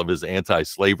away all of his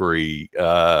anti-slavery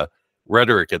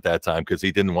rhetoric at that time, because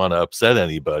he didn't want to upset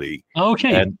anybody.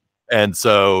 Okay. And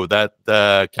so that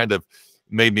kind of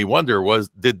made me wonder,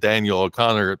 did Daniel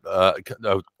O'Connell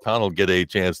get a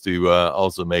chance to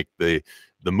also make the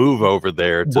move over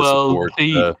there to support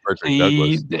Frederick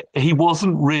Douglass? He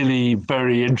wasn't really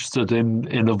very interested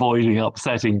in avoiding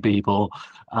upsetting people.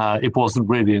 It wasn't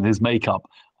really in his makeup,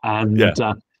 and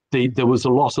there was a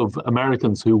lot of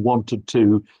Americans who wanted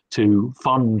to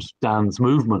fund Dan's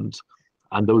movement,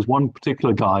 and there was one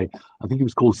particular guy, I think he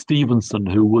was called Stevenson,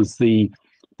 who was the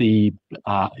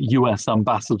U.S.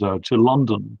 ambassador to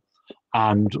London,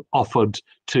 and offered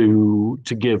to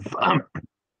give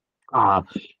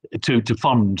to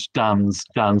fund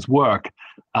Dan's work,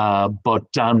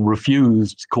 but Dan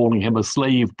refused, calling him a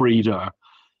slave breeder.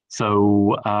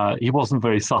 So he wasn't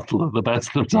very subtle at the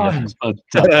best of times. But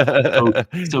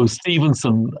so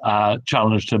Stevenson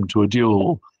challenged him to a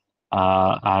duel.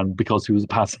 And because he was a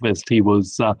pacifist, he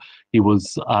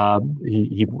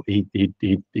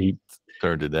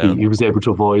turned it down. He was able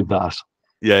to avoid that.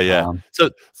 Yeah. So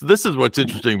this is what's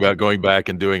interesting about going back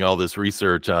and doing all this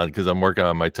research on, because I'm working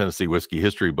on my Tennessee whiskey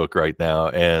history book right now,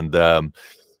 and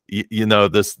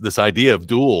this idea of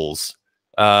duels.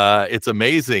 It's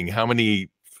amazing how many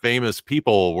famous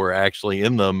people were actually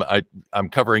in them. I'm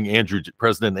covering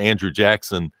President Andrew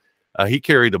Jackson. He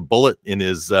carried a bullet in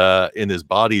his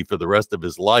body for the rest of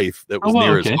his life that was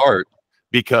near his heart,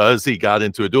 because he got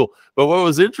into a duel. But what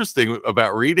was interesting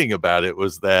about reading about it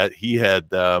was that he had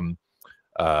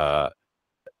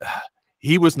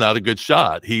he was not a good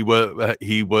shot. He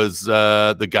was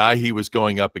the guy he was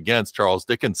going up against, Charles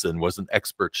Dickinson, was an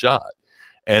expert shot.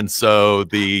 And so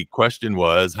the question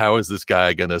was, how is this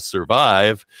guy going to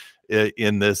survive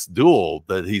in this duel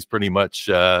that he's pretty much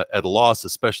at a loss,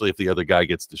 especially if the other guy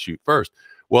gets to shoot first?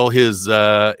 Well, his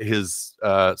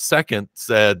second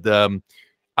said,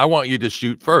 I want you to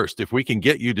shoot first. If we can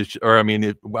get you to, I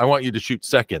want you to shoot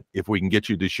second. If we can get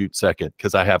you to shoot second,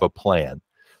 because I have a plan.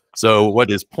 So what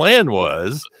his plan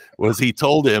was he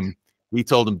told him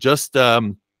just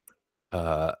stand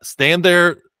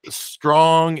there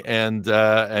strong and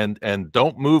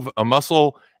don't move a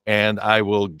muscle, and I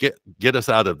will get us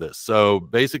out of this. So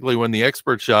basically, when the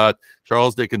expert shot,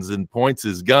 Charles Dickinson points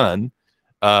his gun.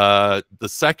 The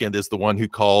second is the one who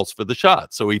calls for the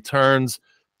shot. So he turns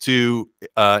to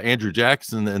Andrew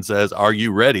Jackson and says, "Are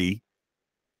you ready?"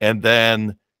 And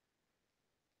then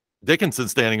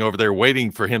Dickinson's standing over there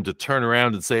waiting for him to turn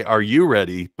around and say, "Are you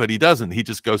ready?" But he doesn't. He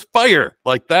just goes, "Fire,"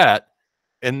 like that,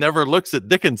 and never looks at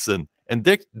Dickinson. And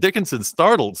Dickinson's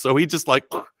startled, so he just like,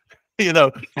 you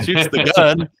know, shoots the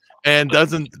gun and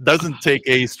doesn't take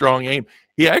a strong aim.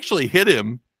 He actually hit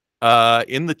him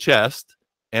in the chest,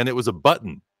 and it was a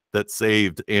button that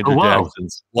saved Andrew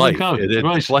Jackson's life. It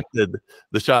deflected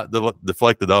the shot,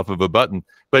 deflected off of a button,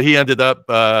 but he ended up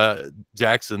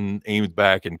Jackson aimed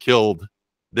back and killed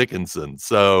Dickinson.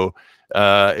 So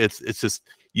it's just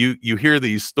you hear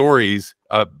these stories.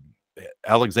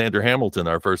 Alexander Hamilton,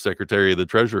 our first Secretary of the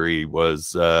Treasury,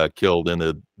 was killed in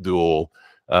a duel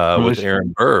with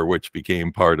Aaron Burr, which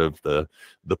became part of the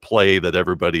play that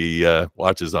everybody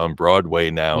watches on Broadway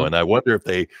now. And I wonder if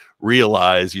they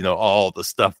realize, you know, all the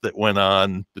stuff that went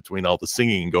on between all the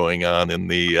singing going on in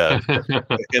the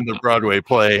in the Broadway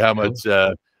play. How much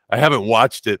I haven't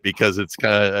watched it because it's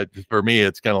kind of, for me,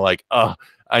 it's kind of like, oh,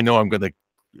 I know I'm going to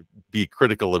be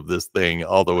critical of this thing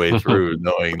all the way through,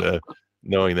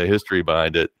 knowing the history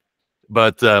behind it.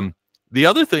 But the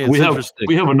other thing is interesting.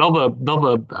 We have another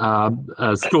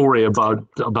story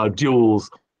about duels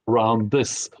around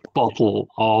this bottle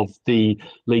of the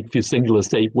Lakeview Single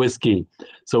Estate whiskey.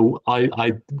 So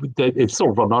it's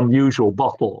sort of an unusual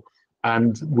bottle,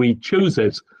 and we chose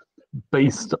it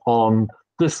based on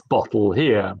this bottle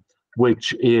here,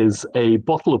 which is a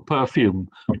bottle of perfume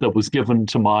that was given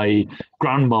to my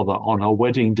grandmother on her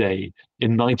wedding day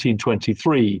in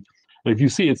 1923. And if you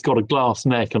see, it's got a glass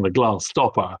neck and a glass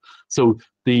stopper. So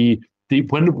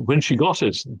when she got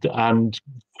it and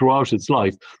throughout its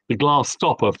life, the glass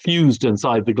stopper fused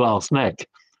inside the glass neck.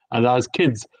 And as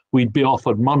kids, we'd be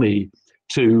offered money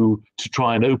to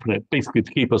try and open it, basically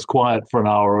to keep us quiet for an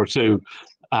hour or two.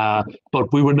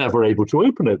 But we were never able to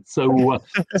open it. So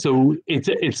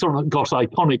it sort of got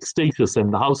iconic status in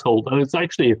the household. And it's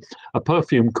actually a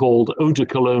perfume called Eau de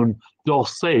Cologne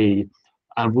d'Orsay,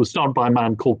 and was started by a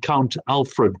man called Count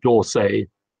Alfred d'Orsay.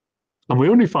 And we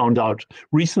only found out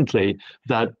recently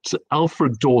that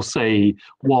Alfred d'Orsay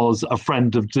was a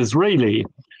friend of Disraeli,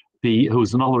 who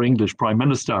was another English prime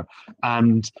minister.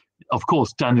 And of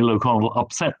course, Daniel O'Connell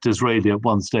upset Disraeli at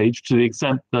one stage to the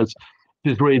extent that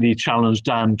Disraeli challenged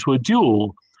Dan to a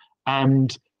duel.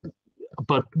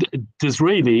 But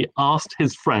Disraeli asked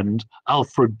his friend,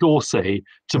 Alfred d'Orsay,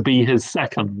 to be his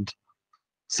second.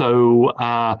 So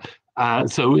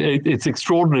it's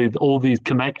extraordinary, all these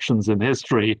connections in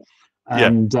history.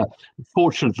 And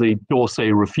fortunately,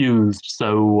 d'Orsay refused,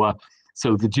 so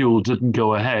the duel didn't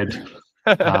go ahead.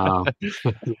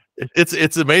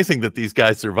 It's amazing that these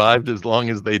guys survived as long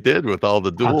as they did with all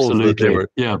the duels that they were.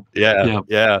 Yeah.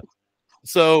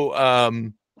 So I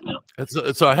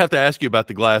have to ask you about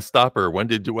the glass stopper.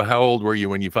 How old were you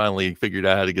when you finally figured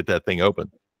out how to get that thing open?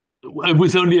 It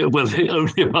was only about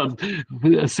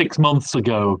 6 months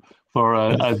ago,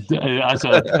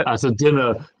 at a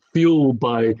dinner fueled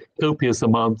by copious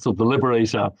amounts of the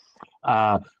Liberator.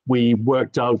 We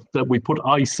worked out that we put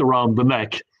ice around the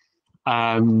neck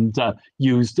and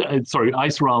used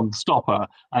ice around the stopper,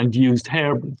 and used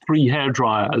 3 hair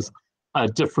dryers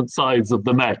at different sides of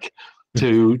the neck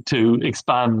to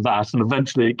expand that, and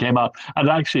eventually it came out. And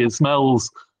actually, it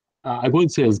smells. I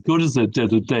won't say as good as it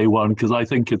did at day one, because I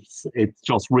think it's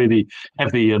just really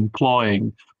heavy and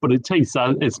cloying. But it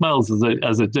smells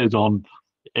as it did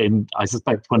I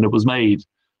suspect, when it was made.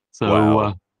 So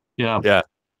wow. Yeah,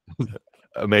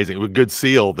 amazing. With good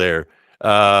seal there.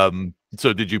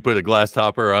 So did you put a glass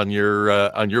topper on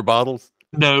your bottles?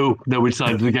 No, we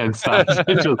decided against that.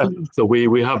 So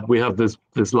we have this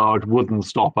large wooden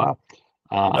stopper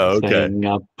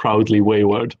saying proudly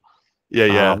wayward.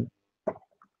 Yeah.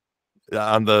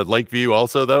 On the Lakeview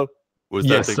also, though? Was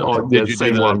yes, that the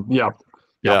same one. Yeah.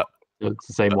 It's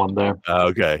the same one there.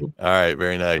 Okay. All right.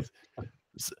 Very nice.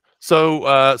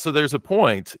 So there's a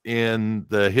point in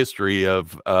the history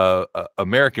of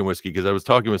American whiskey, because I was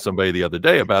talking with somebody the other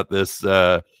day about this. We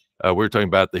were talking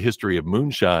about the history of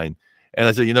moonshine, and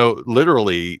I said,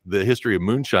 literally, the history of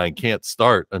moonshine can't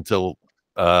start until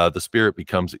the spirit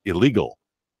becomes illegal.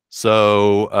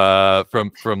 So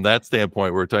from that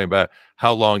standpoint, we're talking about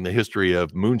how long the history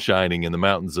of moonshining in the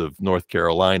mountains of North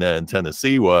Carolina and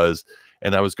Tennessee was.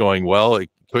 And I was going, well, it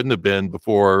couldn't have been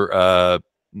before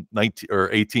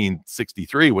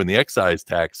 1863, when the excise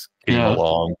tax came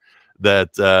along.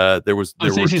 That there were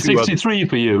 1863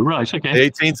 for you, right? Okay.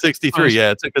 1863, right.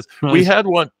 Yeah. It took us. Right. We had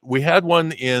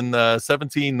one in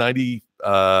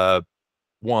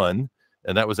 1791.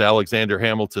 And that was Alexander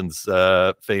Hamilton's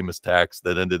famous tax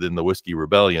that ended in the Whiskey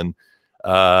Rebellion.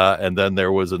 And then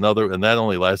there was another, and that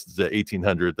only lasted to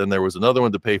 1800. Then there was another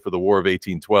one to pay for the War of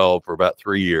 1812 for about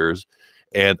 3 years.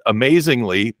 And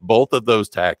amazingly, both of those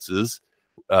taxes,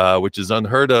 which is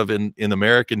unheard of in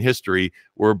American history,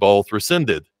 were both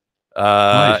rescinded.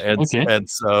 Right. And Okay. and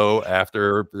so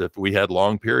after, if we had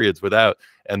long periods without,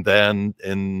 and then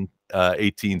in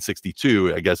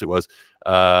 1862, I guess it was,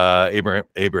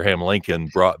 Abraham Lincoln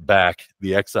brought back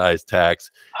the excise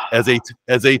tax as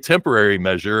a temporary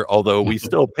measure, although we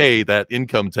still pay that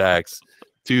income tax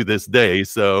to this day.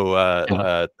 So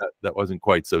that wasn't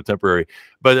quite so temporary.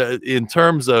 But in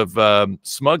terms of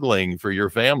smuggling for your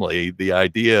family, the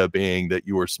idea being that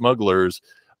you were smugglers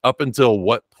up until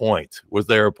what point? Was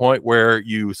there a point where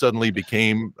you suddenly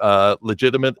became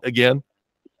legitimate again?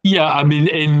 Yeah, I mean,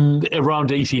 in around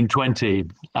 1820,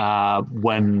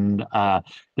 when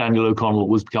Daniel O'Connell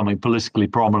was becoming politically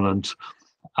prominent,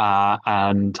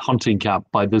 and Hunting Cap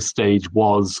by this stage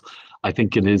was, I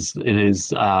think, in his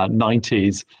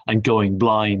 90s and going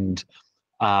blind.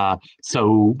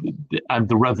 So, and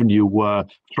the revenue were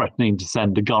threatening to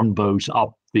send a gunboat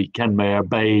up the Kenmare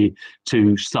Bay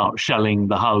to start shelling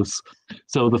the house.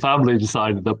 So the family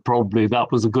decided that probably that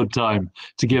was a good time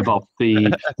to give up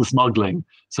the smuggling.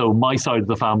 So my side of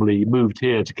the family moved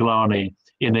here to Killarney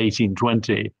in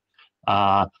 1820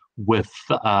 with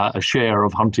a share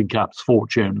of Hunting Cap's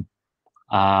fortune.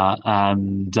 Yeah,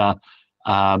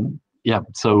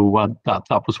 so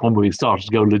that was when we started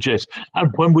to go legit.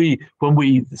 And when we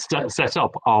set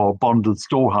up our bonded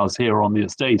storehouse here on the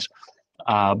estate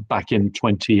back in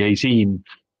 2018,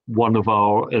 one of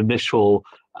our initial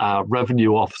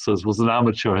revenue officers was an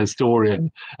amateur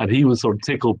historian, and he was sort of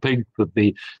tickled pink that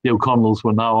the O'Connells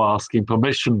were now asking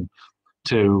permission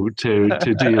to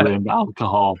deal in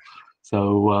alcohol.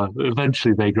 So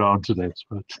eventually they granted it.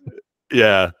 But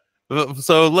Yeah.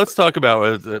 So let's talk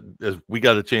about we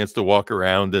got a chance to walk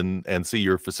around and see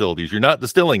your facilities. You're not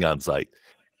distilling on site,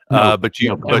 no, but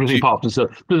everything apart from the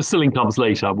distilling comes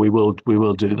later. We will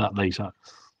do that later.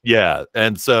 Yeah,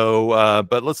 and so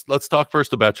but let's talk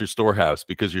first about your storehouse,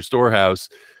 because your storehouse,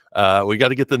 we got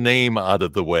to get the name out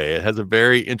of the way. It has a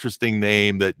very interesting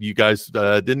name that you guys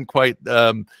didn't quite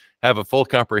have a full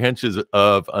comprehension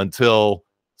of until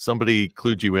somebody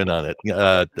clued you in on it.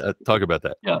 Talk about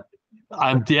that. Yeah.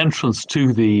 And the entrance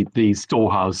to the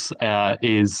storehouse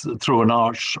is through an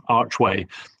archway,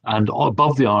 and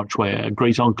above the archway, a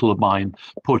great uncle of mine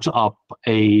put up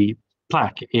a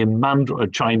plaque in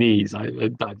Chinese,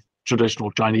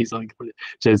 traditional Chinese, I think it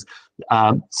says,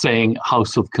 saying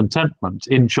 "House of Contentment"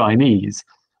 in Chinese.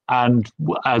 And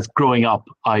as growing up,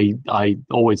 I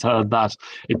always heard that.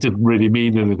 It didn't really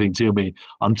mean anything to me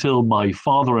until my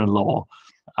father-in-law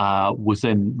was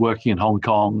then working in Hong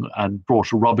Kong and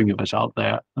brought a rubbing of it out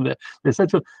there. And they said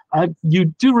to him, you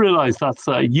do realize that's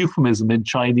a euphemism in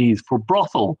Chinese for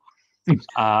brothel.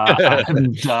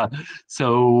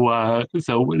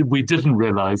 So we didn't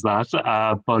realize that,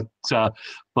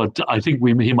 but I think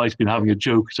he might have been having a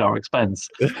joke at our expense.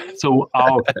 So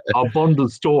our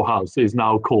bonded storehouse is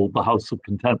now called the House of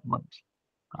Contentment.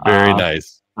 Very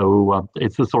nice. So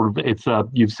it's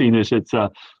you've seen it. It's a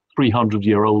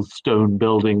 300-year-old stone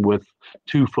building with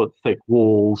 2-foot thick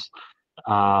walls.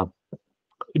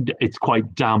 It's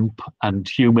quite damp and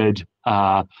humid,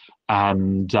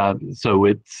 and so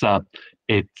it's an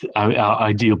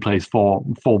ideal place for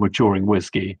maturing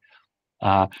whiskey.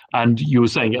 And you were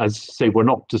saying, as say, we're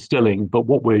not distilling, but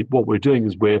what we're doing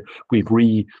is we've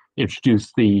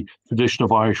reintroduced the tradition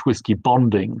of Irish whiskey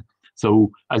bonding.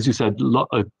 So, as you said,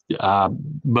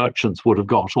 merchants would have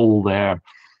got all their,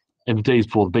 in the days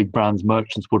before the big brands,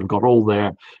 merchants would have got all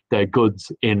their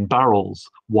goods in barrels,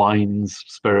 wines,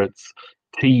 spirits,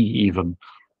 tea even.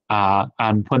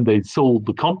 And when they sold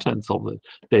the contents of it,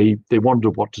 they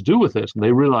wondered what to do with it. And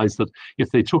they realized that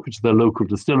if they took it to their local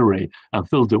distillery and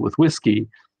filled it with whiskey,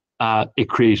 it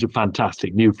created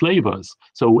fantastic new flavors.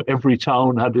 So every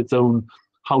town had its own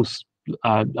house,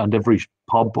 and every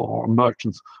pub or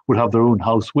merchants would have their own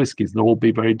house whiskies. They'll all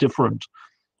be very different.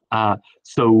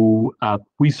 So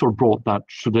we sort of brought that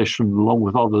tradition along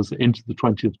with others into the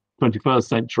 21st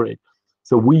century.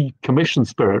 So we commission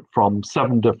spirit from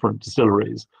 7 different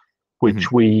distilleries,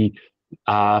 which we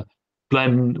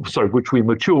which we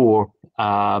mature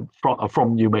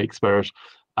from new make spirit,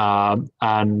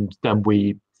 and then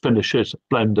we finish it,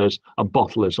 blend it, and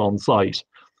bottle it on site.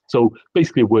 So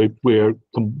basically, we're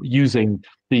using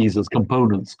these as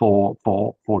components for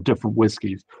different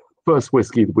whiskies. First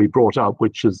whiskey that we brought out,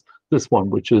 which is this one,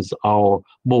 which is our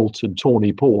malt and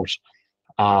tawny port,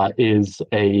 is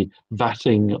a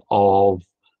vatting of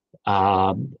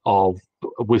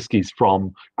whiskies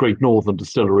from Great Northern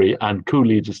Distillery and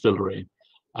Cooley Distillery.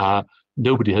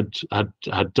 Nobody had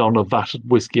done a vatted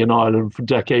whiskey in Ireland for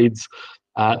decades.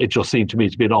 It just seemed to me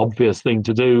to be an obvious thing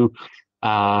to do,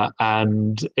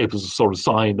 and it was a sort of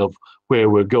sign of where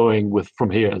we're going with from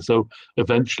here. So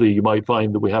eventually, you might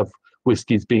find that we have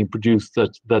whiskies being produced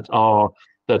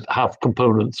that have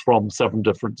components from 7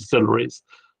 different distilleries.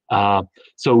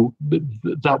 So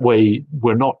that way,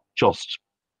 we're not just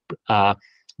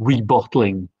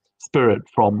rebottling spirit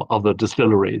from other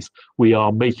distilleries. We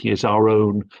are making it our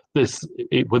own. This,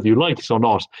 whether you like it or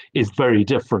not, is very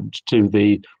different to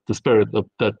the spirit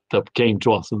that came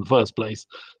to us in the first place.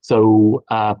 So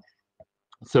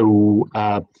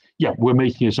yeah, we're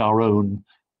making it our own,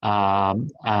 yeah.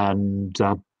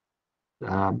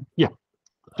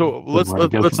 So let's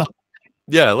talk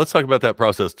about that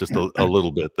process just a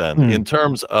little bit then. In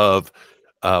terms of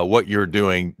what you're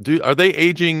doing, are they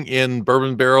aging in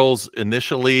bourbon barrels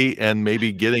initially and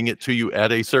maybe getting it to you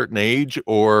at a certain age,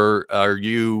 or are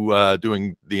you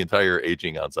doing the entire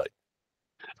aging on site?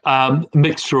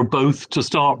 Mixture of both. To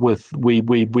start with, we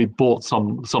bought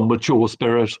some mature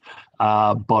spirit,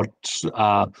 but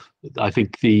I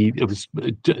think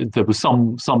there was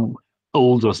some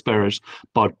older spirit,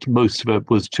 but most of it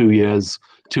was 2 years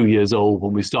old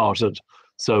when we started.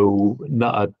 So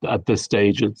at this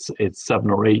stage, it's 7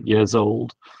 or 8 years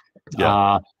old.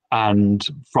 Yeah. And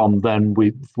from then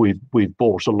we've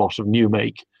bought a lot of new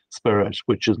make spirit,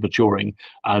 which is maturing,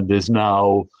 and is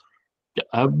now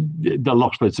a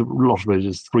lot of it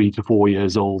is 3 to 4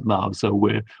 years old now. So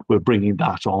we're bringing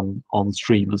that on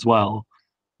stream as well.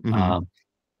 Mm-hmm.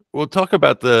 We'll talk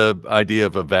about the idea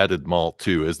of a vatted malt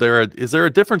too. Is there a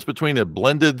difference between a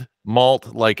blended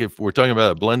malt, like if we're talking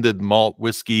about a blended malt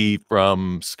whiskey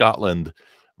from Scotland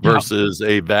versus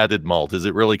a vatted malt? Is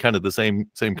it really kind of the same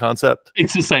concept?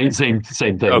 It's the same thing.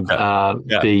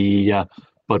 Okay.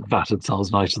 But vatted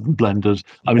sounds nicer than blended.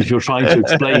 I mean, if you're trying to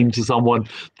explain to someone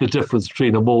the difference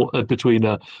between a malt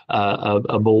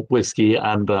whiskey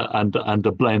and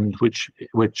a blend which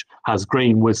has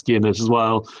grain whiskey in it as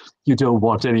well, you don't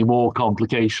want any more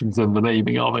complications in the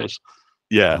naming of it.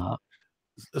 Yeah.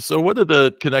 So what are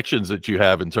the connections that you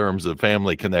have in terms of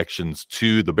family connections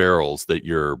to the barrels that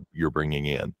you're bringing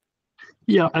in?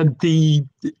 Yeah, and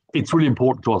it's really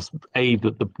important to us,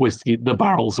 that the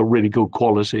barrels are really good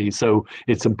quality. So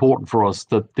it's important for us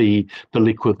that the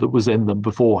liquid that was in them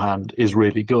beforehand is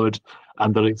really good,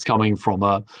 and that it's coming from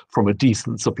a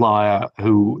decent supplier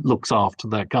who looks after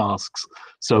their casks.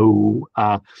 So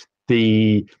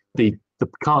the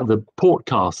port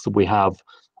casks that we have,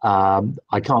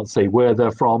 I can't say where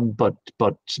they're from, but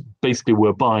basically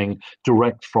we're buying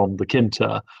direct from the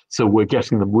Kinta, so we're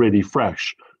getting them really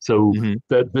fresh. So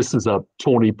this is a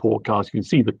tawny port cask. You can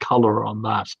see the color on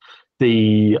that.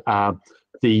 We're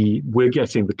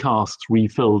getting the casks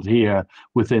refilled here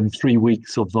within 3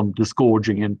 weeks of them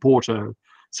disgorging in Porto.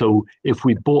 So if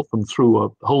we bought them through a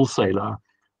wholesaler,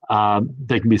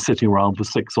 they can be sitting around for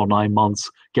 6 or 9 months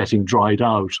getting dried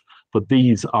out. But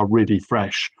these are really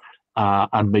fresh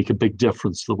and make a big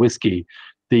difference to the whiskey.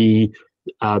 The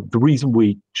reason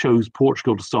we chose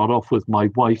Portugal to start off with, my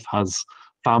wife has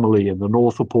family in the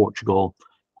north of Portugal,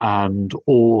 and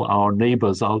all our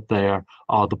neighbors out there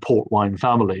are the port wine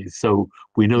families, so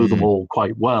we know them all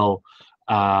quite well,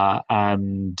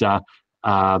 and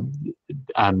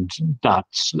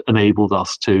that's enabled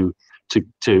us to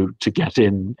get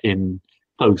in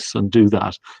close and do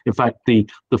that. In fact, the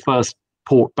first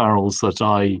port barrels that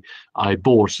I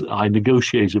bought, I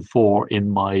negotiated for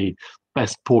in my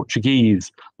best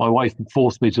Portuguese. My wife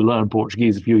forced me to learn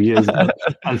Portuguese a few years ago,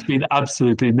 and it's been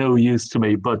absolutely no use to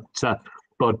me. But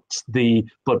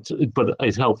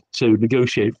it helped to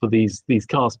negotiate for these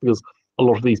casks, because a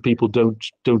lot of these people don't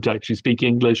actually speak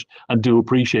English and do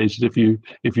appreciate it if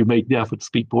you make the effort to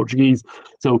speak Portuguese.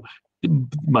 So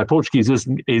my Portuguese is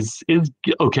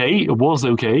okay. It was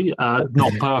okay,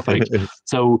 not perfect.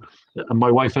 So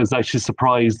my wife is actually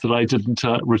surprised that I didn't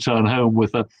return home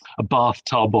with a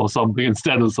bathtub or something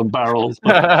instead of some barrels.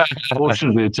 But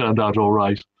fortunately, it turned out all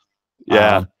right.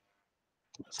 Yeah.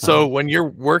 So when you're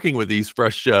working with these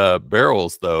fresh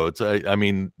barrels, though, I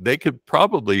mean, they could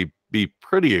probably be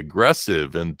pretty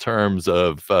aggressive in terms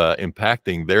of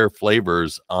impacting their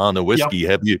flavors on a whiskey.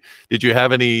 Yep. Did you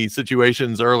have any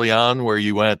situations early on where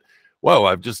you went, whoa,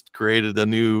 I've just created a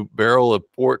new barrel of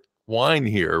port wine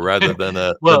here rather than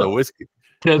a whiskey?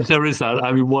 There is that.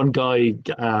 I mean, one guy,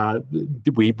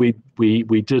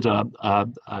 we did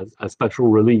a special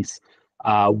release,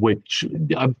 which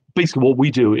basically what we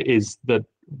do is that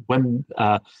when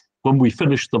we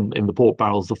finish them in the port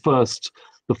barrels, the first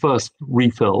the first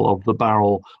refill of the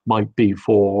barrel might be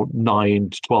for 9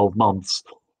 to 12 months.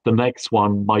 The next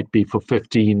one might be for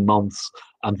 15 months,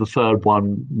 and the third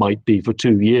one might be for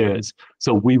 2 years.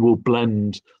 So we will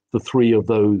blend the three of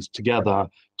those together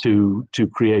to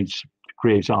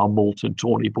create our malted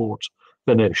tawny port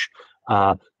finish,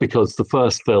 because the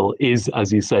first fill is,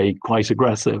 as you say, quite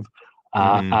aggressive,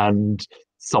 and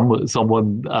someone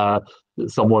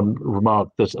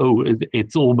remarked that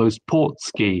it's almost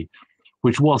portsky,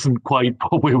 which wasn't quite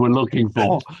what we were looking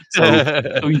for.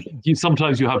 So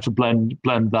sometimes you have to blend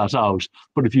that out.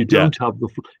 But if you don't have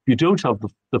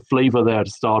the flavor there to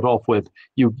start off with,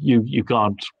 you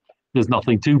can't. There's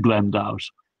nothing to blend out.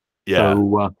 Yeah.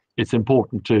 So it's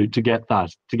important to get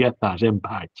that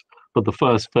impact. But the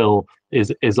first fill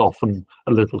is often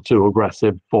a little too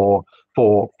aggressive for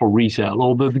retail,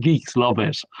 although the geeks love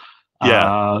it.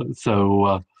 Yeah.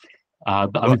 I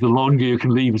mean, the longer you can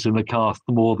leave it in the cask,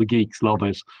 the more the geeks love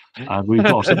it. And we've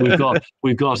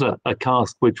got a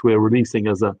cask which we're releasing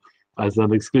as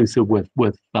an exclusive with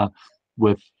the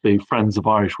Friends of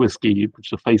Irish Whiskey,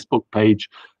 which is a Facebook page,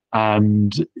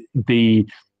 and the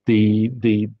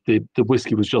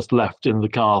whiskey was just left in the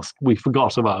cask. We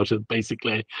forgot about it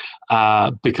basically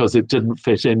because it didn't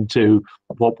fit into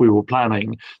what we were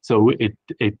planning, so it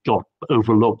got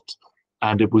overlooked.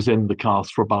 And it was in the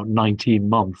cask for about 19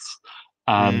 months.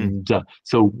 And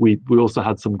so we also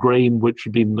had some grain, which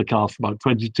had been in the cask for about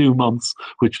 22 months,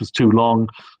 which was too long.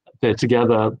 They're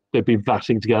together. They've been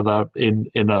vatting together in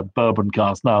a bourbon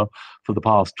cask now for the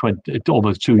past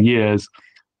almost 2 years.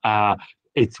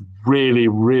 It's really,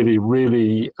 really,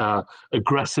 really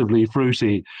aggressively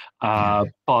fruity,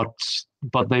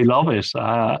 but they love it.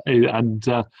 And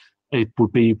it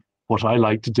would be what I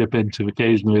like to dip into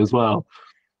occasionally as well.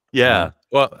 Yeah.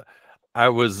 Well, I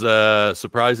was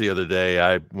surprised the other day.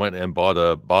 I went and bought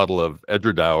a bottle of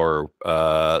Edradour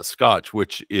Scotch,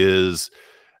 which is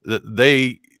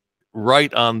they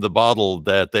write on the bottle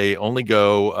that they only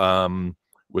go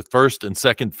with first and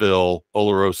second fill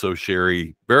Oloroso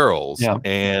sherry barrels. Yeah.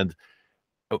 And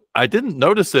I didn't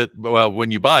notice it. Well,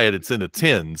 when you buy it, it's in a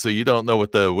tin, so you don't know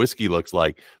what the whiskey looks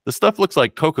like. The stuff looks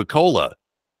like Coca-Cola.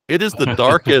 It is the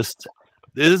darkest.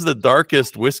 It is the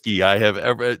darkest whiskey I have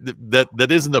ever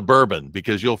that isn't a bourbon,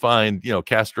 because you'll find,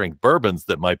 cask strength bourbons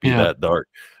that might be that dark,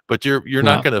 but you're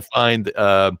not going to find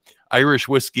Irish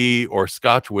whiskey or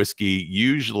Scotch whiskey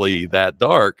usually that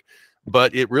dark.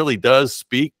 But it really does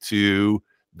speak to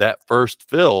that first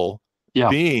fill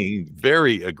being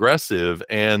very aggressive,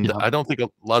 and I don't think a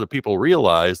lot of people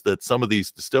realize that some of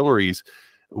these distilleries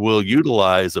will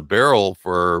utilize a barrel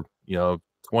for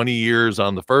 20 years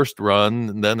on the first run,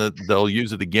 and then they'll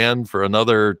use it again for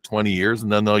another 20 years,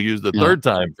 and then they'll use the third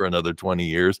time for another 20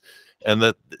 years, and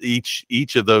that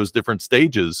each of those different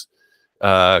stages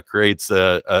creates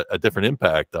a different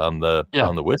impact on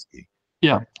the whiskey.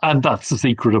 Yeah, and that's the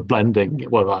secret of blending.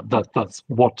 Well, that's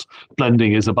what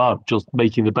blending is about: just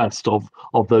making the best of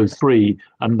those three,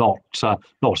 and not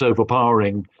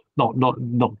overpowering, not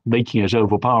making it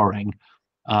overpowering.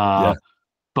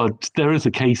 But there is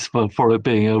a case for it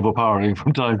being overpowering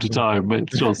from time to time.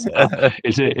 It's just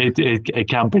it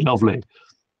can be lovely.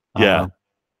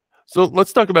 So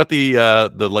let's talk about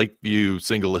the Lakeview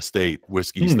single estate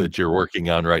whiskeys that you're working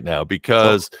on right now,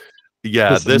 because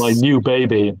this is my new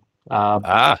baby.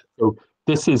 So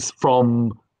this is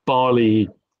from barley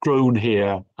grown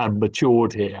here and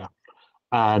matured here,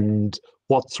 and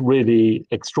what's really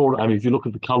extraordinary, I mean, if you look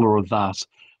at the color of that,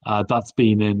 that's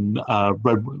been in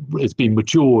red. It's been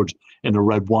matured in a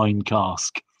red wine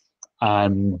cask,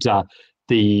 and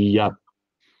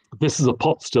this is a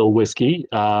pot still whiskey.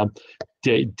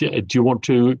 Do you want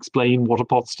to explain what a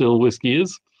pot still whiskey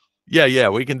is? Yeah,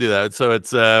 we can do that. So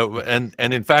it's and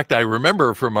in fact, I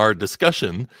remember from our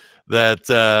discussion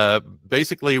that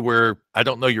basically I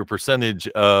don't know your percentage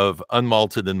of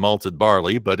unmalted and malted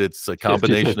barley, but it's a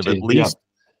combination 50/50, of at least.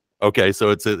 Okay, so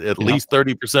it's at least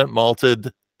 30%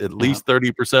 malted, at least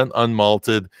 30%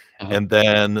 unmalted, and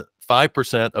then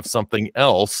 5% of something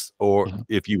else, or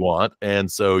if you want. And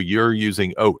so you're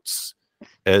using oats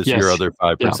as your other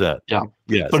 5%.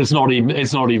 Yes. But it's not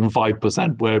even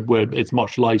 5%. Where it's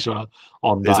much lighter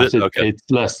on that. Is it? Okay. It's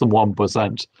less than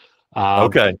 1%.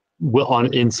 Okay.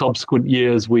 In subsequent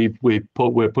years, we're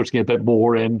putting a bit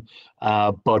more in,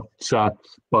 but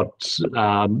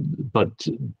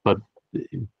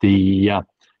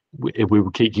we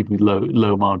will keep keeping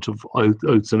low amount of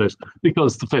oats in it,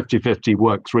 because the 50/50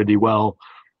 works really well,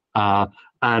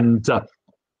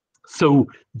 so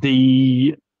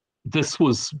this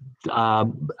was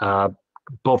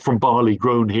from barley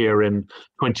grown here in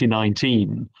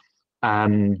 2019,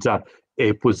 and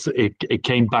it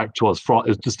came back to us from, it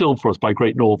was distilled for us by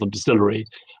Great Northern Distillery,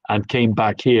 and came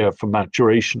back here for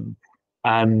maturation.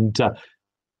 And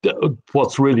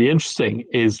what's really interesting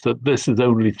is that this is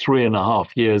only 3.5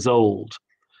 years old.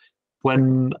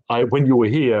 When you were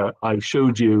here, I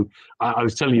showed you. I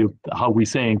was telling you how we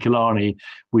say in Killarney,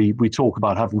 we talk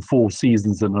about having 4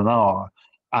 seasons in an hour,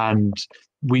 and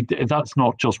that's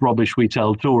not just rubbish we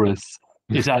tell tourists.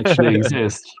 It actually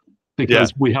exists,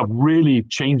 because we have really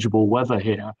changeable weather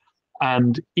here,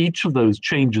 and each of those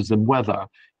changes in weather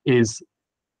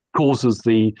causes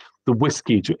the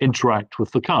whiskey to interact with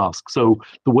the cask. So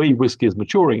the way whiskey is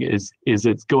maturing is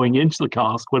it's going into the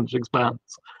cask when it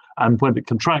expands, and when it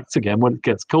contracts again, when it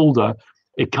gets colder,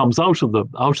 it comes out of the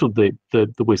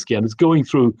whiskey, and it's going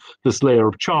through this layer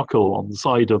of charcoal on the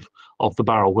side of the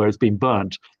barrel where it's been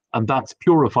burnt, and that's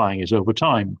purifying it over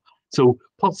time. So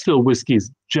pot still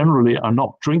whiskies generally are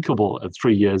not drinkable at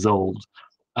 3 years old.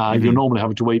 You're normally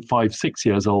having to wait 5, 6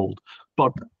 years old.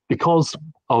 But because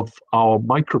of our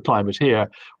microclimate here,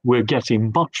 we're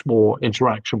getting much more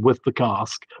interaction with the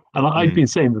cask. And I've been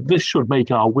saying that this should make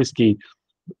our whiskey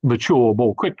mature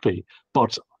more quickly.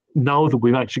 But now that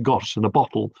we've actually got it in a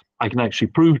bottle, I can actually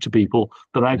prove to people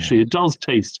that actually it does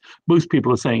taste. Most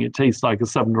people are saying it tastes like a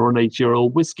 7 or an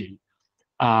 8-year-old whiskey.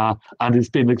 And it's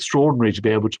been extraordinary to be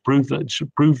able to prove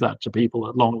that to people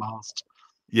at long last.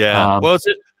 Yeah. Well,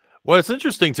 it's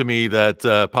interesting to me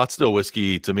that pot still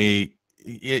whiskey, to me,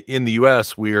 in the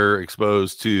U.S., we're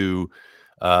exposed to,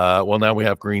 well, now we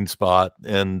have green spot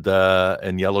and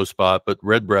yellow spot, but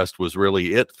redbreast was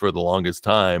really it for the longest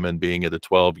time. And being at a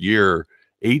 12-year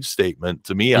age statement,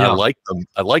 to me, I like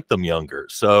them younger.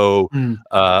 So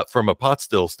from a pot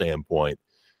still standpoint,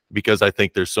 because I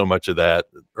think there's so much of that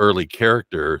early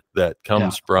character that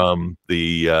comes from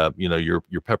the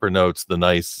your pepper notes, the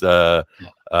nice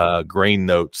grain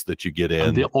notes that you get in,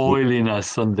 and the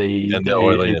oiliness and the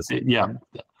oiliness.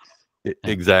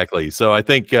 Exactly. So I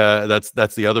think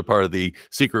that's the other part of the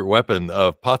secret weapon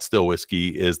of pot still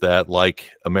whiskey, is that,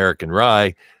 like American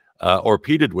rye or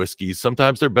peated whiskeys,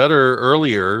 sometimes they're better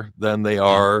earlier than they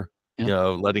are,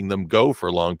 letting them go for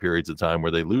long periods of time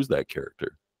where they lose that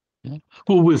character. Yeah.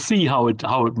 Well, we'll see how it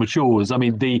matures. I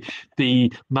mean,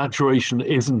 the maturation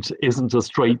isn't a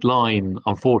straight line,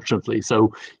 unfortunately.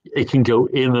 So it can go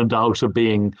in and out of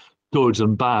being good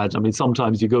and bad. I mean,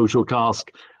 sometimes you go to a cask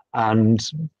and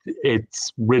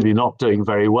it's really not doing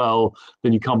very well.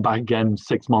 Then you come back again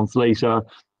 6 months later,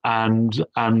 and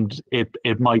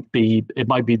it might be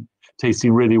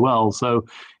tasting really well. So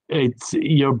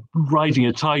you're riding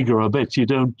a tiger a bit. You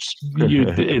don't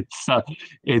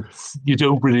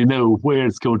really know where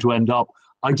it's going to end up.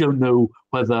 I don't know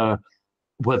whether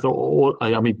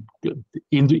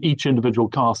each individual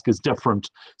cask is different.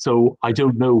 So I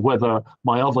don't know whether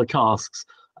my other casks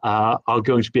are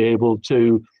going to be able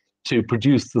to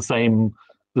produce the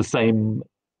same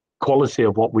quality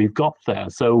of what we've got there.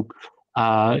 So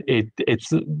you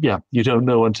don't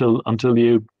know until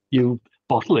you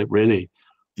bottle it, really.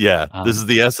 Yeah, this is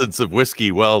the essence of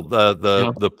whiskey. Well,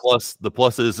 the plus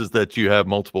is that you have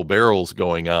multiple barrels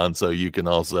going on, so you can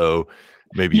also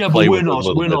maybe play with it a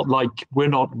little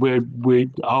bit.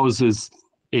 Ours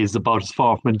is about as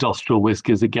far from industrial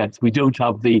whiskey as it gets. We don't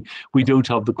have the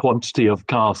quantity of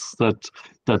casks that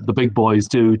the big boys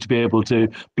do to be able to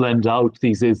blend out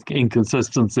these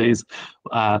inconsistencies.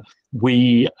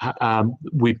 We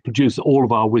produce, all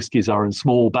of our whiskies are in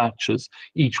small batches.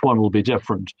 Each one will be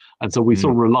different, and so we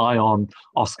sort of rely on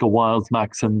Oscar Wilde's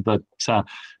maxim that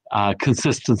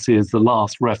consistency is the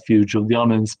last refuge of the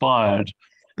uninspired.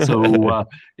 So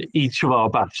each of our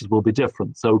batches will be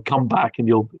different. So come back and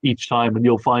you'll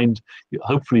find,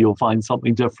 hopefully you'll find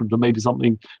something different, or maybe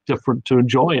something different to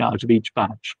enjoy out of each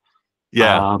batch.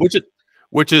 Yeah,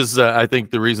 which is I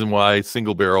think the reason why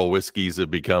single barrel whiskeys have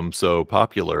become so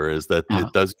popular, is that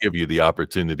it does give you the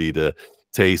opportunity to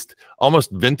taste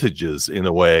almost vintages in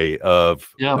a way of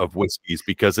whiskeys,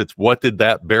 because it's what did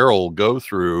that barrel go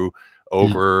through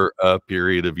over a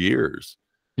period of years.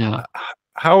 Yeah.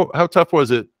 How tough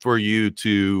was it for you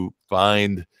to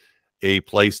find a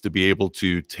place to be able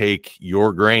to take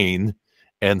your grain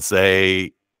and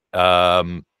say,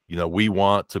 we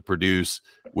want to produce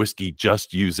whiskey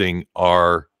just using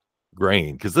our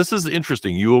grain? Because this is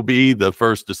interesting. You will be the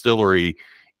first distillery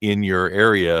in your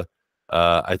area,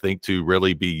 I think, to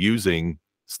really be using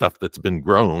stuff that's been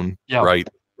grown right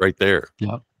there.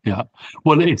 Yeah.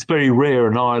 Well, it's very rare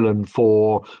in Ireland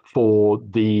for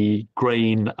the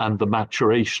grain and the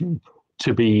maturation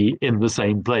to be in the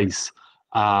same place.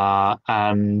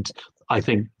 And I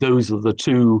think those are the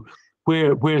two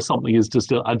where something is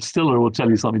distilled, a distiller will tell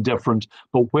you something different,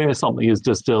 but where something is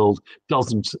distilled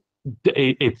doesn't.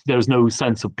 If there's no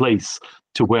sense of place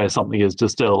to where something is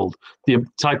distilled, the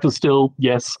type of still,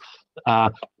 yes,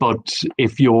 but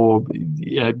if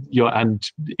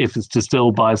and if it's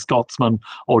distilled by a Scotsman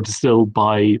or distilled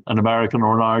by an American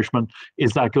or an Irishman,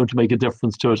 is that going to make a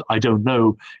difference to it? I don't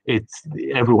know.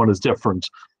 Everyone is different,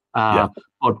 but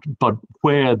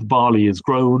where the barley is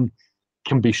grown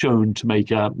can be shown to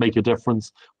make a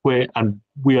difference. And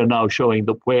we are now showing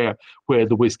that where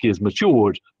the whiskey is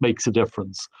matured makes a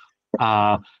difference.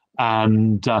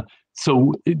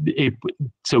 So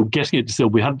getting it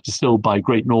distilled, we had it distilled by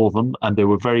Great Northern, and they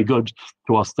were very good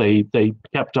to us. They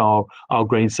kept our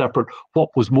grain separate. What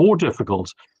was more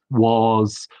difficult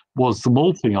was the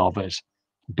malting of it,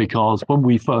 because when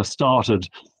we first started,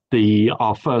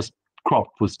 our first crop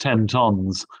was 10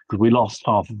 tons, because we lost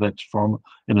half of it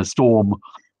in a storm,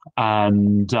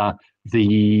 and so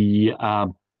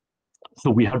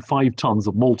we had 5 tons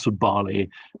of malted barley,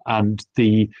 and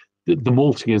the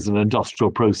malting is an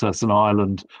industrial process in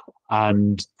Ireland.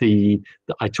 And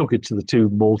I took it to the 2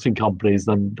 malting companies,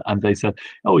 and they said,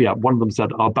 oh yeah, one of them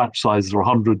said our batch sizes are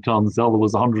 100 tons, the other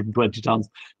was 120 tons.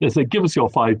 They said, give us your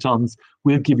 5 tons,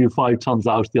 we'll give you 5 tons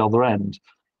out the other end.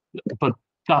 But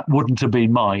that wouldn't have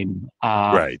been mine.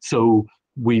 Right. So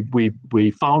we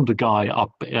found a guy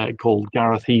up called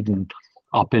Gareth Heaton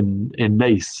up in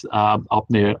Naas, up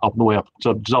the way up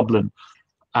to Dublin,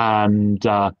 and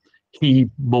he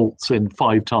malts in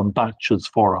 5-ton batches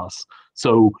for us.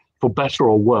 So for better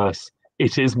or worse,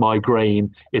 it is my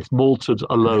grain. It's malted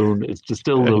alone. It's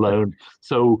distilled alone.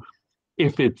 So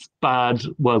if it's bad,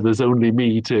 well, there's only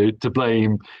me to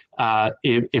blame.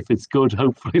 If it's good,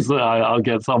 hopefully I'll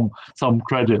get some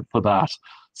credit for that.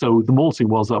 So the malting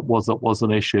was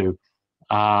an issue,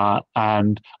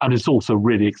 and it's also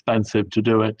really expensive to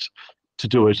do it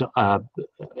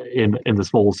in the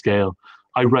small scale.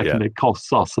 I reckon it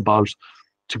costs us about,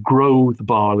 to grow the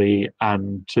barley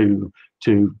and to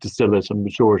distill it and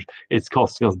mature it, it's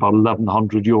costing us about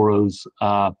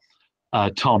 €1,100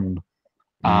 a ton.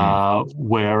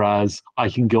 Whereas I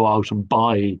can go out and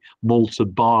buy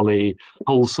malted barley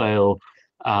wholesale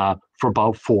for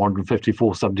about 450,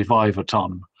 475 a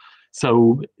ton.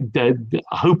 So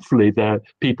hopefully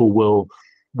people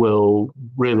will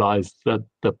realize that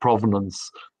the provenance,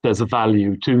 there's a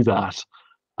value to that.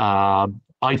 I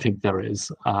think there is,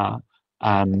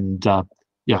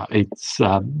 it's.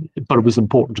 But it was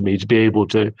important to me to be able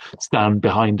to stand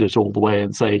behind it all the way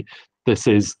and say, this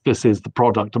is the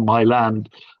product of my land,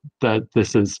 that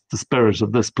this is the spirit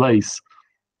of this place,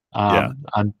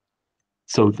 and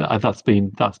so that's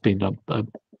been a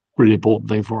really important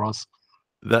thing for us.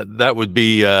 That would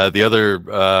be the other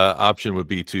option would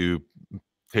be to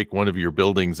take one of your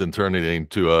buildings and turn it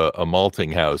into a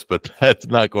malting house, but that's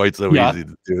not quite so easy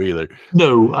to do either.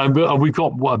 No, we've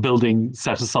got a building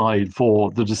set aside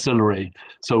for the distillery,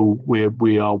 so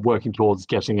we are working towards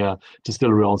getting a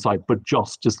distillery on site, but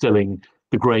just distilling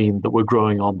the grain that we're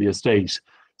growing on the estate.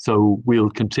 So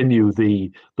we'll continue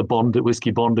the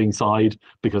whiskey bonding side,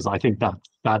 because I think that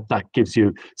gives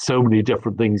you so many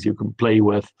different things you can play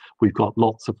with. We've got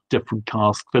lots of different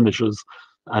cask finishes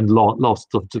and lots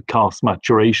of the cask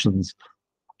maturations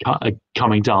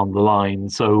coming down the line.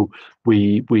 So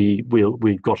we've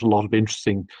got a lot of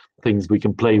interesting things we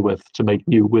can play with to make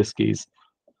new whiskies,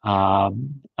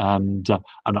 and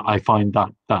I find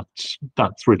that's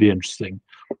really interesting.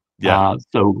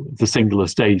 So the single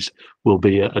estate will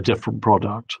be a different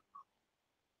product.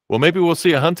 Well, maybe we'll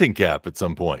see a hunting cap at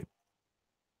some point.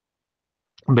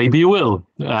 Maybe you will.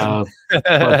 But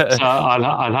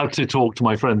I'll have to talk to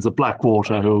my friends at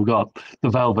Blackwater who got the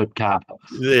velvet cap.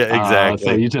 Yeah,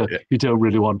 exactly. So you don't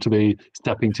really want to be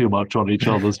stepping too much on each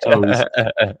other's toes.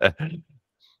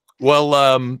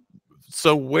 Well,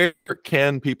 so where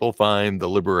can people find the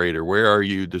Liberator? Where are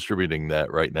you distributing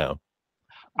that right now?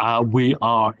 We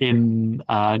are in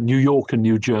New York and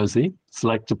New Jersey,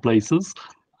 selected places,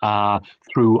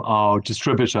 through our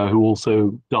distributor, who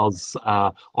also does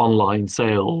online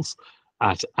sales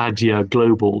at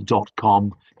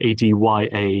adyaglobal.com,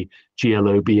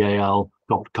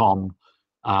 adyaglobal.com.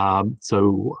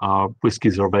 So our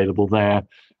whiskies are available there,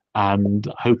 and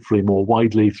hopefully more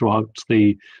widely throughout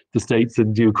the States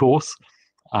in due course.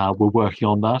 We're working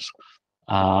on that.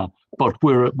 But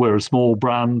we're a small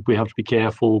brand. We have to be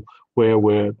careful where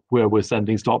we're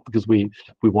sending stock, because we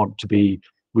want to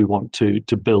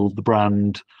build the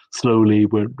brand slowly,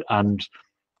 and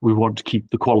we want to keep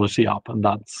the quality up, and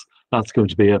that's going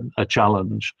to be a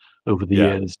challenge over the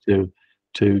years to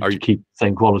keep the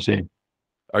same quality.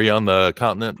 Are you on the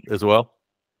continent as well?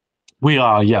 We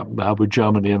are, yeah. We're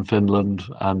Germany and Finland,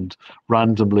 and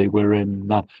randomly we're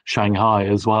in Shanghai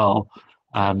as well,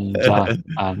 and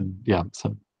yeah,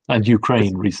 so and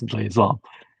Ukraine recently as well.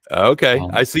 Okay,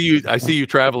 I see you. I see you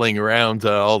traveling around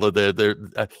all of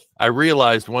I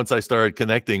realized once I started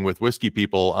connecting with whiskey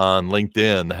people on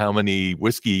LinkedIn how many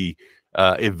whiskey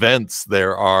events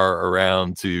there are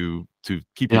around to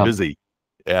keep you busy.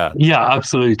 Yeah, yeah,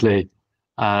 absolutely.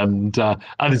 And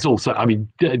it's also, I mean,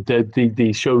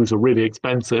 the shows are really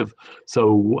expensive.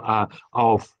 So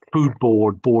our food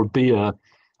board, Board Beer,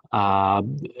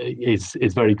 is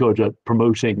very good at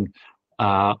promoting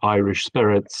Irish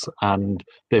spirits, and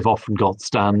they've often got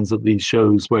stands at these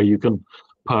shows where you can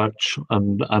perch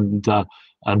and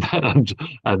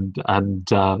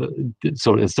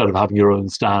sort of instead of having your own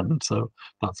stand. So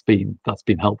that's been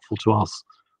helpful to us.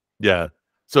 yeah.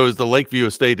 So is the Lakeview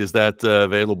Estate, is that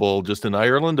available just in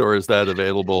Ireland, or is that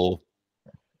available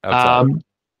outside?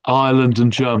 Ireland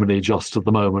and Germany just at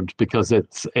the moment, because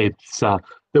it's that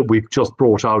we've just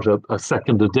brought out a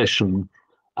second edition,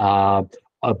 but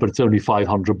it's only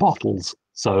 500 bottles.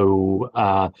 So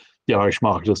the Irish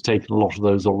market has taken a lot of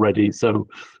those already. So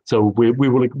we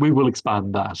will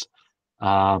expand that.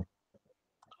 But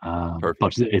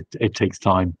it takes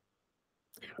time.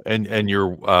 And your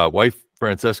wife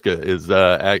Francesca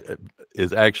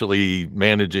is actually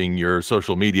managing your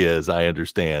social media, as I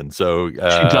understand. So she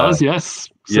does, yes.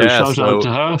 So shout out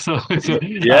to her. So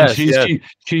yes,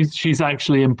 she's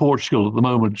actually in Portugal at the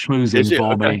moment, schmoozing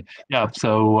for me. Yeah.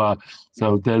 So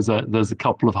there's a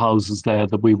couple of houses there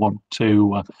that we want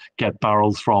to get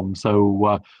barrels from.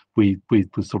 So we were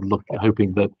sort of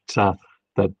hoping that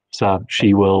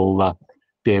she will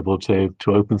be able to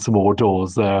open some more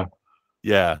doors there.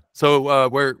 Yeah. So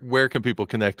where can people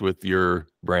connect with your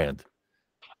brand?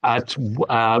 At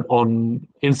on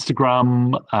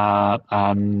Instagram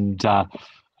and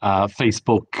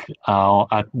Facebook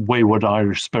at Wayward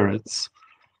Irish Spirits.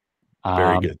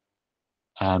 Very good.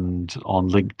 And on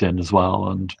LinkedIn as well,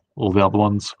 and all the other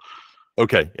ones.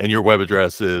 Okay. And your web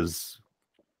address is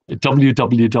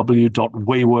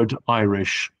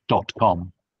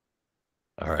www.waywardirish.com.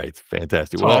 All right,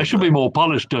 fantastic. Sorry, well, I should be more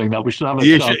polished doing that. We should have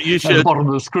it at the bottom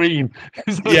of the screen.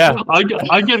 Yeah, I'm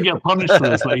going to get punished for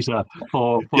this later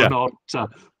for not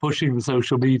pushing the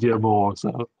social media more.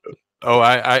 So. Oh,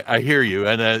 I hear you,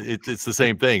 and it's the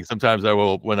same thing. Sometimes I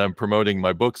will, when I'm promoting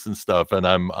my books and stuff, and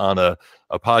I'm on a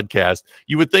podcast.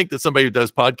 You would think that somebody who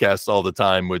does podcasts all the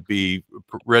time would be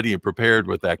ready and prepared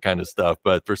with that kind of stuff,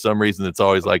 but for some reason, it's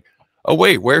always like, oh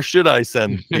wait, where should I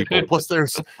send people? Plus,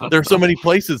 there's so many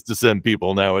places to send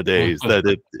people nowadays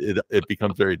that it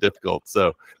becomes very difficult.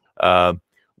 So,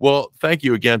 well, thank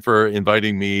you again for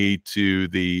inviting me to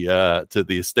the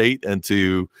estate and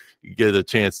to get a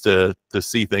chance to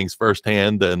see things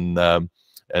firsthand, and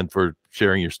for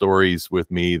sharing your stories with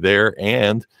me there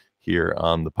and here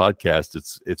on the podcast.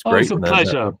 It's great. It's a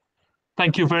pleasure.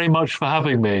 Thank you very much for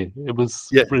having me. It was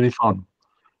really fun.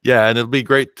 Yeah, and it'll be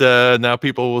great. Now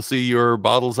people will see your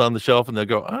bottles on the shelf and they'll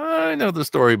go, I know the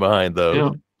story behind those. Yeah.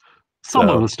 Some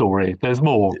of the story. There's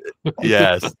more.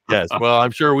 Yes. Well, I'm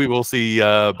sure we will see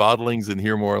bottlings and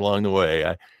hear more along the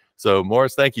way. So,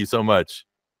 Maurice, thank you so much.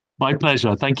 My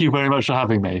pleasure. Thank you very much for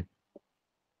having me.